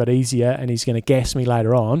just going a bit easier and he's going to gas me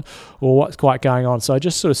later on, or what's quite going on. So I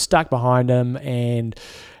just sort of stuck behind him, and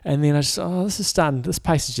then I just this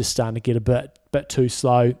pace is just starting to get a bit too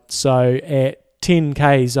slow. So at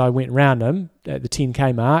 10Ks I went round him at the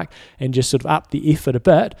 10K mark and just sort of upped the effort a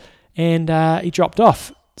bit, and he dropped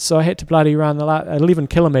off. So I had to bloody run the 11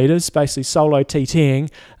 kilometres, basically solo TTing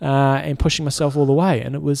and pushing myself all the way,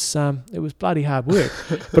 and it was bloody hard work.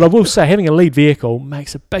 But I will say, having a lead vehicle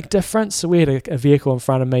makes a big difference. So we had a vehicle in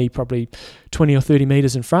front of me, probably 20 or 30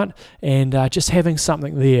 metres in front, and just having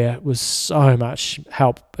something there was so much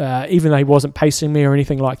help. Even though he wasn't pacing me or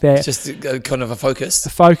anything like that. It's just kind of a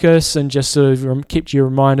focus. And just sort of kept you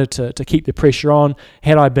reminded to keep the pressure on.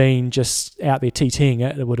 Had I been just out there TTing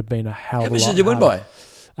it would have been a hell of a lot harder. How much did you win by?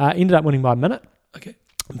 Ended up winning by a minute. Okay.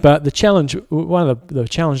 But one of the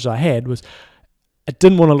challenges I had was I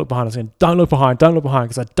didn't want to look behind. I was saying, don't look behind,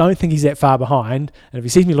 because I don't think he's that far behind. And if he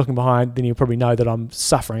sees me looking behind, then he'll probably know that I'm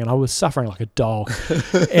suffering. And I was suffering like a dog.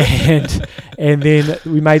 and then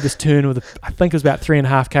we made this turn with, I think it was about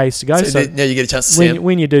 3.5 Ks to go. So now you get a chance to see him.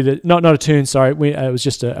 When you do not a turn, sorry, it was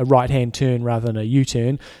just a right-hand turn rather than a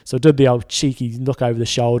U-turn. So I did the old cheeky look over the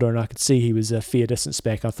shoulder, and I could see he was a fair distance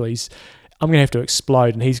back. I thought I'm going to have to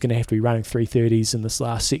explode, and he's going to have to be running 3:30s in this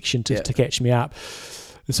last section to catch me up.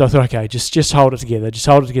 And so I thought, okay, just hold it together,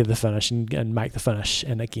 the finish and make the finish.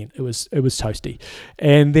 And again, it was toasty.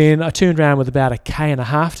 And then I turned around with about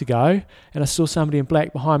 1.5 Ks to go, and I saw somebody in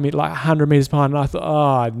black behind me, like 100 metres behind, and I thought,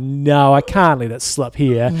 oh no, I can't let it slip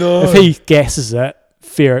here. No. If he gasses it,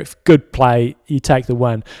 fair, good play, you take the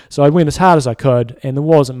win. So I went as hard as I could, and there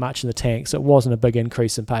wasn't much in the tank, so it wasn't a big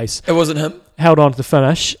increase in pace. It wasn't him? Held on to the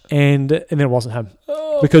finish, and then it wasn't him.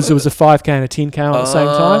 Because there was a 5K and a 10K on at the same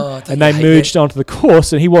time, and they merged onto the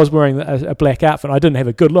course, and he was wearing a black outfit. I didn't have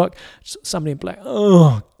a good look. Somebody in black,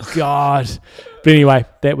 oh God. But anyway,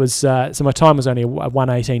 that was, so my time was only a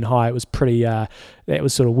 1:18 high. It was pretty, that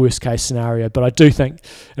was sort of worst case scenario. But I do think,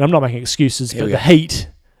 and I'm not making excuses, but the heat,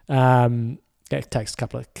 that takes a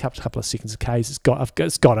couple of seconds of Ks. It's got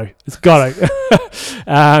to.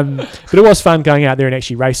 But it was fun going out there and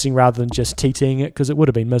actually racing rather than just TTing it, because it would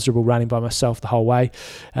have been miserable running by myself the whole way.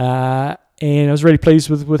 and I was really pleased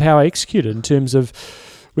with how I executed in terms of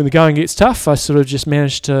when the going gets tough, I sort of just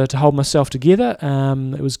managed to hold myself together.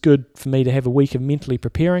 It was good for me to have a week of mentally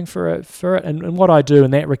preparing for it. And what I do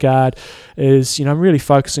in that regard is, I'm really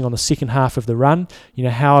focusing on the second half of the run,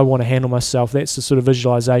 how I want to handle myself. That's the sort of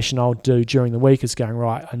visualization I'll do during the week, is going,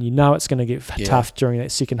 right, and it's going to get tough during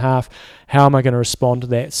that second half. How am I going to respond to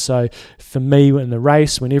that? So for me in the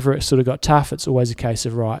race, whenever it sort of got tough, it's always a case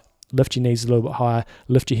of, right, lift your knees a little bit higher,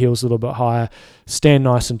 lift your heels a little bit higher, stand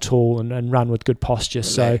nice and tall, and run with good posture.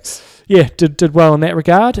 Relax. So, did well in that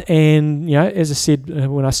regard. And, as I said,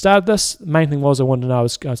 when I started this, the main thing was I wanted to know I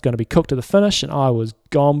was going to be cooked at the finish, and I was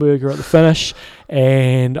gone burger at the finish,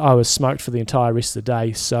 and I was smoked for the entire rest of the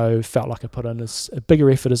day. So felt like I put in as a bigger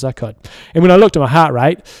effort as I could. And when I looked at my heart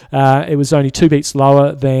rate, it was only 2 beats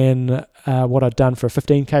lower than what I'd done for a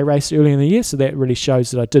 15k race earlier in the year, so that really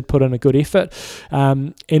shows that I did put in a good effort.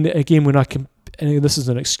 And again, and this is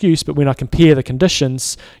an excuse, but when I compare the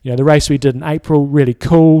conditions, the race we did in April, really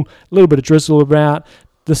cool, a little bit of drizzle about.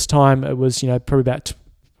 This time it was, probably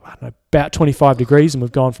about 25 degrees, and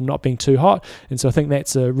we've gone from not being too hot. And so I think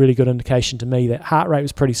that's a really good indication to me that heart rate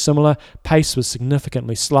was pretty similar, pace was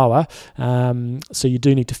significantly slower. So you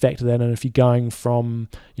do need to factor that in if you're going from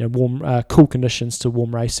warm, cool conditions to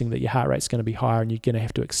warm racing, that your heart rate's going to be higher, and you're going to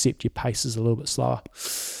have to accept your pace is a little bit slower.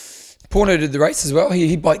 Porno did the race as well.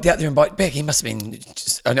 He biked out there and biked back. He must have been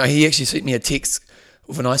I know he actually sent me a text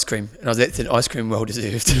with an ice cream, and that's an ice cream well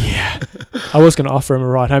deserved. Yeah. I was going to offer him a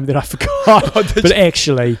ride home, then I forgot. But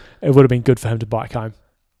actually, it would have been good for him to bike home.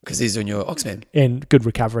 Because he's on your Oxman. And good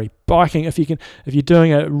recovery. Biking, if you're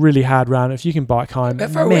doing a really hard run, if you can bike home, how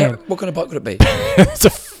far away, what kind of bike would it be?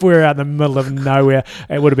 We're out in the middle of nowhere.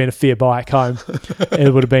 It would have been a fair bike home.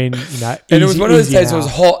 It would have been, easy. And it was one of those days it was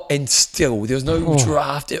hot and still. There was no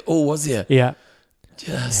draft at all, was there? Yeah.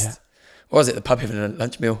 What was it? The pub having a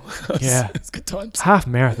lunch meal. It's good times. Half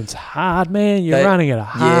marathon's hard, man. You're running at a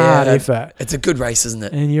hard effort. It's a good race, isn't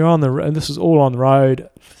it? And and this was all on the road.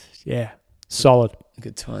 Yeah, solid.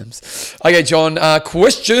 Good times. Okay, John,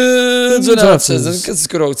 questions and answers. This is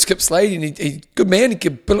good old Skip Slade. And he good man. He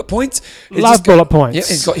give bullet points. Love bullet points. Yeah,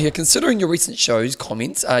 he's got here. Considering your recent shows,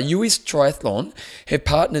 comments, US Triathlon have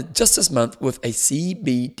partnered just this month with a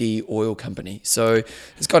CBD oil company. So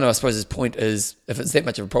it's kind of, I suppose, his point is, if it's that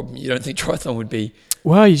much of a problem, you don't think triathlon would be...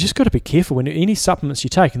 Well, you just got to be careful when any supplements you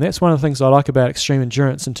take, and that's one of the things I like about Extreme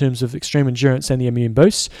Endurance in terms of Extreme Endurance and the Immune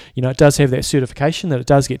Boost. It does have that certification that it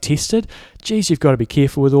does get tested. Geez, you've got to be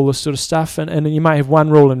careful with all this sort of stuff, and you may have one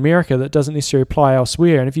rule in America that doesn't necessarily apply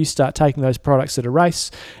elsewhere. And if you start taking those products at a race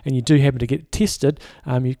and you do happen to get tested,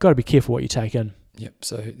 you've got to be careful what you take in. Yep,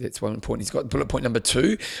 so that's one point. He's got bullet point number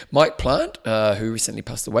 2. Mike Plant, who recently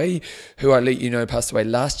passed away, who I let you know passed away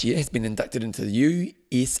last year, has been inducted into the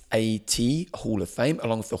USAT Hall of Fame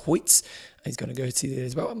along with the Hoyts. He's going to go see that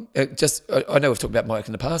as well. I know we've talked about Mike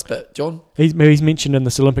in the past, but John? He's mentioned in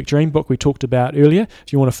this Olympic Dream book we talked about earlier.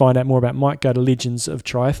 If you want to find out more about Mike, go to Legends of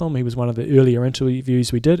Triathlon. He was one of the earlier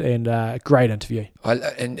interviews we did, and a great interview. I've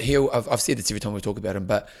said this every time we talk about him,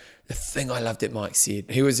 but the thing I loved that Mike said,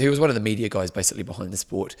 he was one of the media guys basically behind the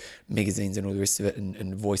sport, magazines and all the rest of it,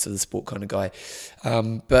 and voice of the sport kind of guy.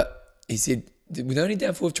 But he said, the only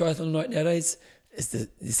downfall of triathlon right nowadays is the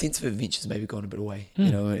sense of adventure's maybe gone a bit away,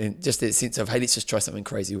 and just that sense of, hey, let's just try something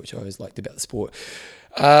crazy, which I always liked about the sport.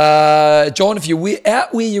 John, if you wear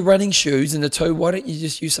your running shoes in the toe, why don't you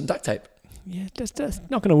just use some duct tape? Yeah, that's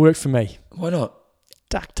not going to work for me. Why not?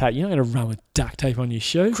 Duct tape. You're not going to run with duct tape on your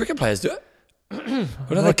shoe. Cricket players do it.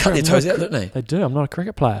 They cut their toes out, don't they? They do. I'm not a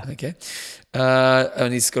cricket player. Okay.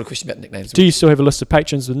 And he's got a question about nicknames. Do you still have a list of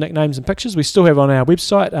patrons with nicknames and pictures? We still have on our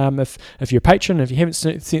website. If you're a patron, if you haven't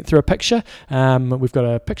sent through a picture, we've got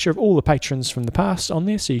a picture of all the patrons from the past on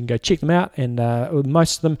there, so you can go check them out. And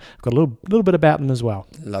most of them, I've got a little bit about them as well.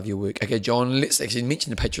 Love your work. Okay, John, let's actually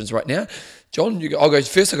mention the patrons right now. John, I'll go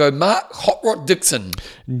first. I'll go Mark Hot Rod Dixon.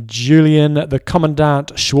 Julian, the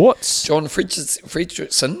Commandant Schwartz. John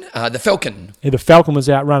Fredrickson, the Falcon. Yeah, the Falcon was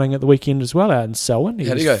out running at the weekend as well out in Selwyn.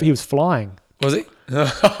 How'd he go? He was flying. Was he?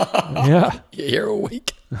 Yeah. You're here all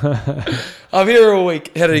week. I'm here all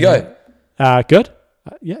week. How did he go? Good.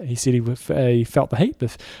 Yeah, he said he felt the heat.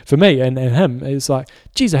 But for me and him, it's like,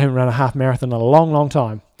 geez, I haven't run a half marathon in a long, long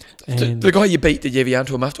time. And the guy you beat, did you ever yarn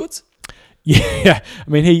to him afterwards? Yeah. I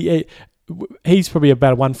mean, he's probably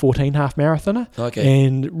about a 1:14 half marathoner. Okay.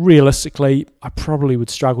 And realistically, I probably would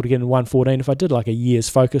struggle to get in 1:14 if I did like a year's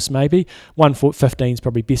focus maybe. 1:15 is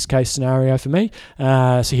probably best case scenario for me.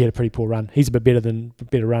 So he had a pretty poor run. He's a bit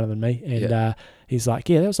better runner than me. And he's like,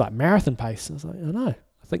 yeah, that was like marathon pace. I was like, I know.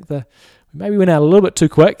 I think maybe went out a little bit too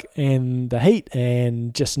quick, and the heat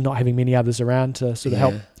and just not having many others around to sort of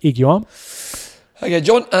help egg you on. Okay,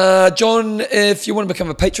 John. John, if you want to become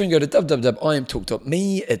a patron, go to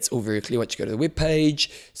www.imtalk.me. It's all very clear once you go to the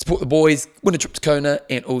webpage. Support the boys, win a trip to Kona,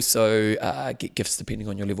 and also get gifts depending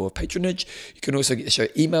on your level of patronage. You can also get the show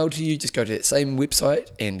emailed to you. Just go to that same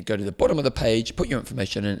website and go to the bottom of the page, put your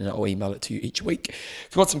information in, and I'll email it to you each week. If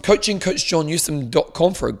you want some coaching,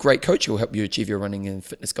 coachjohnnewsom.com for a great coach who will help you achieve your running and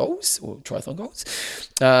fitness goals or triathlon goals.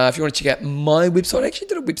 If you want to check out my website, I actually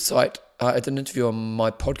did a website. I did an interview on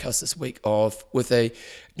my podcast this week with a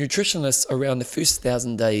nutritionist around the first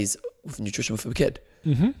 1,000 days with nutrition for a kid.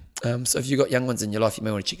 Mm-hmm. So if you've got young ones in your life, you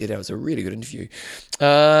may want to check that out. It was a really good interview.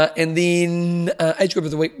 And then age group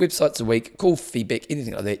of the week, websites of the week, call, feedback,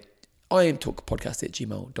 anything like that.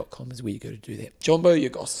 imtalkpodcast@gmail.com is where you go to do that. Johnbo,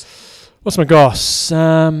 your goss. What's my goss?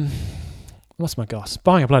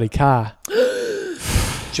 Buying a bloody car.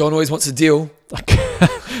 John always wants a deal.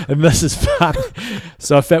 And this is fun.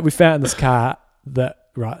 So we found in this car that,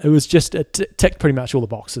 it was just, it ticked pretty much all the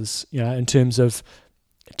boxes, in terms of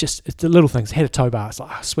just it's the little things. It had a tow bar. It's like,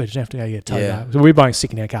 I swear, I didn't have to go get a tow bar. So we're buying a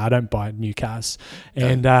second-hand car. I don't buy new cars.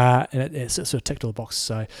 And it sort of ticked all the boxes.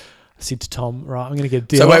 So I said to Tom, right, I'm going to get a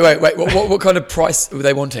deal. So wait. What kind of price were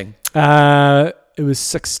they wanting? It was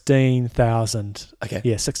 16,000. Okay.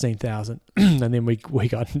 Yeah, 16,000. And then we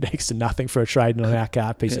got next to nothing for a trade on our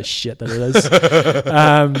car, piece of shit that it is.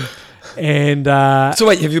 So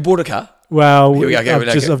wait, have you bought a car? Well,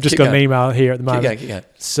 I've just got an email here at the moment. Keep going.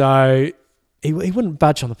 So he wouldn't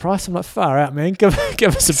budge on the price. I'm like, far out, man. Give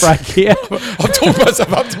us a break here. I've talked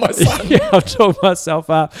myself up to my son. Yeah, I've talked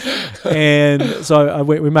myself up. And so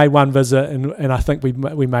we made one visit, and I think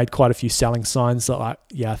we made quite a few selling signs that I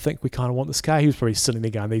think we kind of want this car. He was probably sitting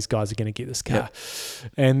there going, these guys are going to get this car. Yep.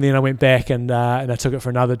 And then I went back and I took it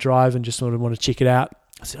for another drive and just want to check it out.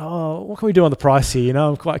 I said, what can we do on the price here?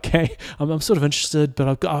 I'm quite okay. I'm sort of interested, but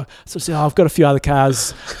I've got a few other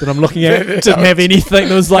cars that I'm looking at. Didn't have anything.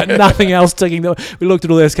 There was nothing else ticking. We looked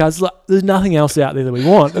at all those cars. There's nothing else out there that we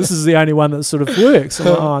want. This is the only one that sort of works. I'm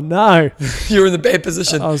like, oh no. You're in the bad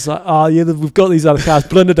position. I was like, oh yeah, we've got these other cars.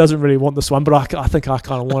 Belinda doesn't really want this one, but I think I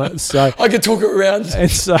kind of want it. So I can talk it around.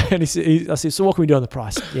 And I said, so what can we do on the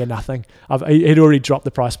price? Yeah, nothing. He'd already dropped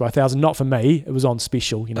the price by 1,000. Not for me. It was on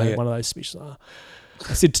special. One of those specials.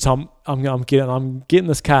 I said to Tom, I'm getting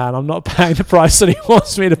this car and I'm not paying the price that he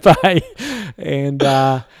wants me to pay. And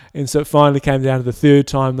so it finally came down to the third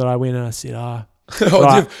time that I went and I said,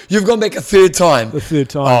 right. You've gone back a third time. The third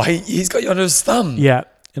time. Oh, he's got you under his thumb. Yeah.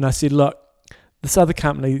 And I said, look, this other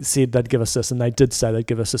company said they'd give us this, and they did say they'd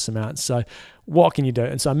give us this amount. So what can you do?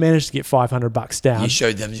 And so I managed to get $500 down. You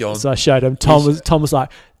showed them, John. So I showed him. Tom was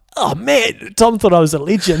like, oh man, Tom thought I was a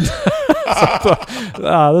legend. So I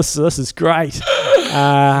thought, this is great.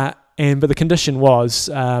 But the condition was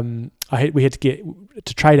we had to get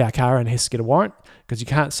to trade our car and has to get a warrant, because you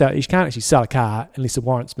can't actually sell a car unless the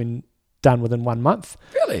warrant's been done within 1 month.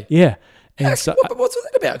 Really? Yeah. And what's all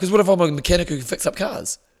that about? Because what if I'm a mechanic who can fix up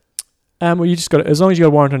cars? Well, you just got as long as you got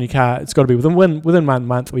a warrant on your car, it's got to be within 1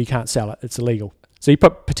 month, or you can't sell it. It's illegal. So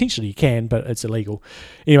potentially you can, but it's illegal.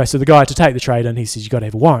 Anyway, so the guy to take the trade in, he says, you got to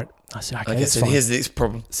have a warrant. I said, okay, that's fine. Here's the next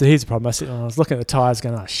problem. So here's the problem. I said, I was looking at the tyres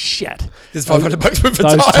going, oh, shit. There's $500 worth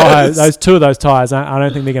of tyres. Those two of those tyres, I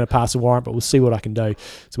don't think they're going to pass a warrant, but we'll see what I can do.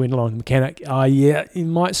 So we went along to the mechanic. Oh, yeah, you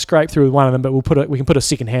might scrape through with one of them, but we can put a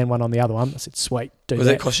second-hand one on the other one. I said, sweet, do that. What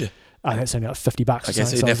does that cost you? Oh, that's only $50. Okay,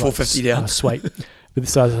 so you're now $450 down. Oh, sweet.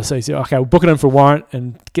 So he said, okay, we'll book it in for a warrant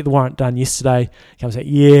and get the warrant done yesterday. He comes out,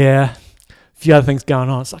 yeah. Few other things going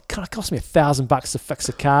on. It's like, it cost me $1,000 to fix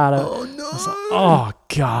a car. Oh no! I was like, oh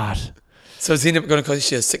god! So it's ended up going to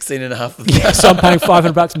cost you $16.5. Yeah, so I'm paying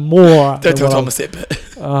 $500 more. Don't tell Thomas that bit.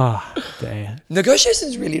 Oh damn! Negotiation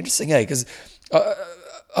is really interesting, Because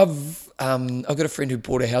I've got a friend who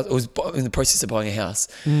bought a house, or was in the process of buying a house,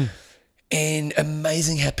 and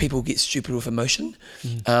amazing how people get stupid with emotion,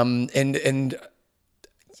 and.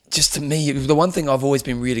 Just to me, the one thing I've always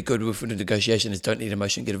been really good with in a negotiation is don't let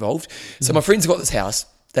emotion get involved. So my friends got this house.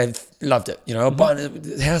 They've loved it. I'm buying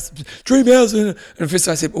a house, dream house. And at first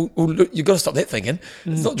I said, well look, you've got to stop that thinking.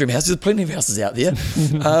 It's not a dream house. There's plenty of houses out there.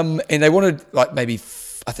 And they wanted I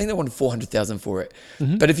think they wanted $400,000 for it.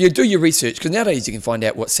 But if you do your research, because nowadays you can find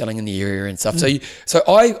out what's selling in the area and stuff. So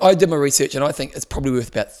I did my research, and I think it's probably worth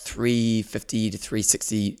about $350 to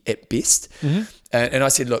 $360 at best. And I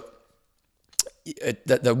said, look,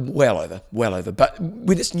 they're well over. But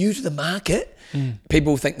when it's new to the market,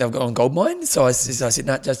 people think they've got on gold mine. So I said,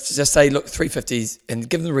 no, just say, look, 350s, and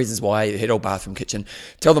give them the reasons why. Head old bathroom, kitchen.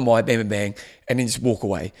 Tell them why, bang, bang, bang, and then just walk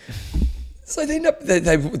away. So they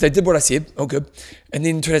did what I said. Oh, good. And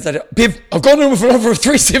then 2 days later, Bev, I've gone in for an offer of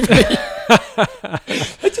 370.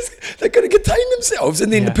 They've got to contain themselves.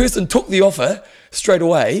 And then the person took the offer straight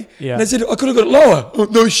away. Yeah. And they said, I could have got it lower. Oh,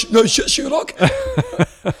 no shit, Sherlock.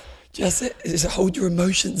 Just hold your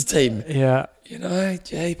emotions, team. Yeah. You know,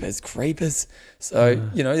 jeepers, creepers. So,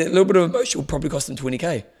 you know, that little bit of emotion will probably cost them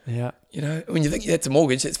 20K. Yeah. You know, when you think that's a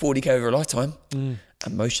mortgage, that's 40K over a lifetime.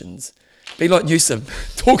 Emotions. Be like Newsom.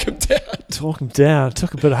 Talk him down. Talk him down. It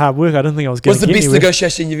took a bit of hard work. I didn't think I was going to get What's the best anywhere.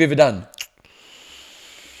 negotiation you've ever done?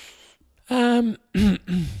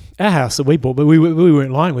 Our house that we bought, but we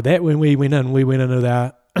weren't lying with that. When we went in with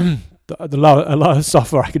our the lowest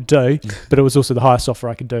offer I could do, but it was also the highest offer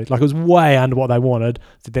I could do. Like, it was way under what they wanted.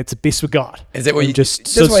 So that's the best we got. Is that what you just?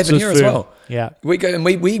 That's what happened here as well. Yeah, we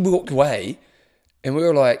walked away, and we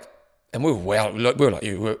were like, and we were like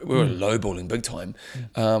you, we were lowballing big time,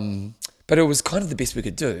 but it was kind of the best we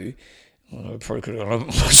could do. Well, I probably could have gone a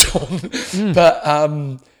bit more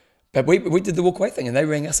on, but we did the walk away thing, and they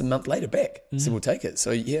rang us a month later back. So we'll take it.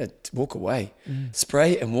 So yeah, walk away,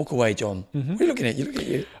 spray and walk away, John. What are you looking at? You look at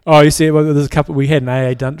you. Oh, you see, well, there's a couple. We had an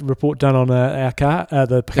AA report done on our car,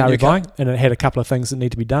 the car we're buying, and it had a couple of things that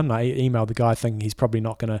need to be done. I emailed the guy thinking he's probably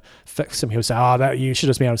not going to fix them. He'll say, "Oh, you should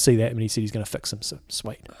have been able to see that," and he said he's going to fix them. So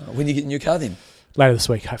sweet. When you get a new car, then later this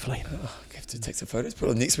week, hopefully. Oh, I have to take some photos. Put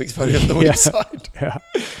on next week's photo on the website. Yeah.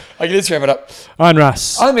 Okay, let's wrap it up. I'm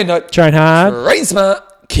Russ. I'm Midnight. Train hard. Train smart.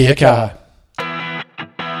 Kia kaha.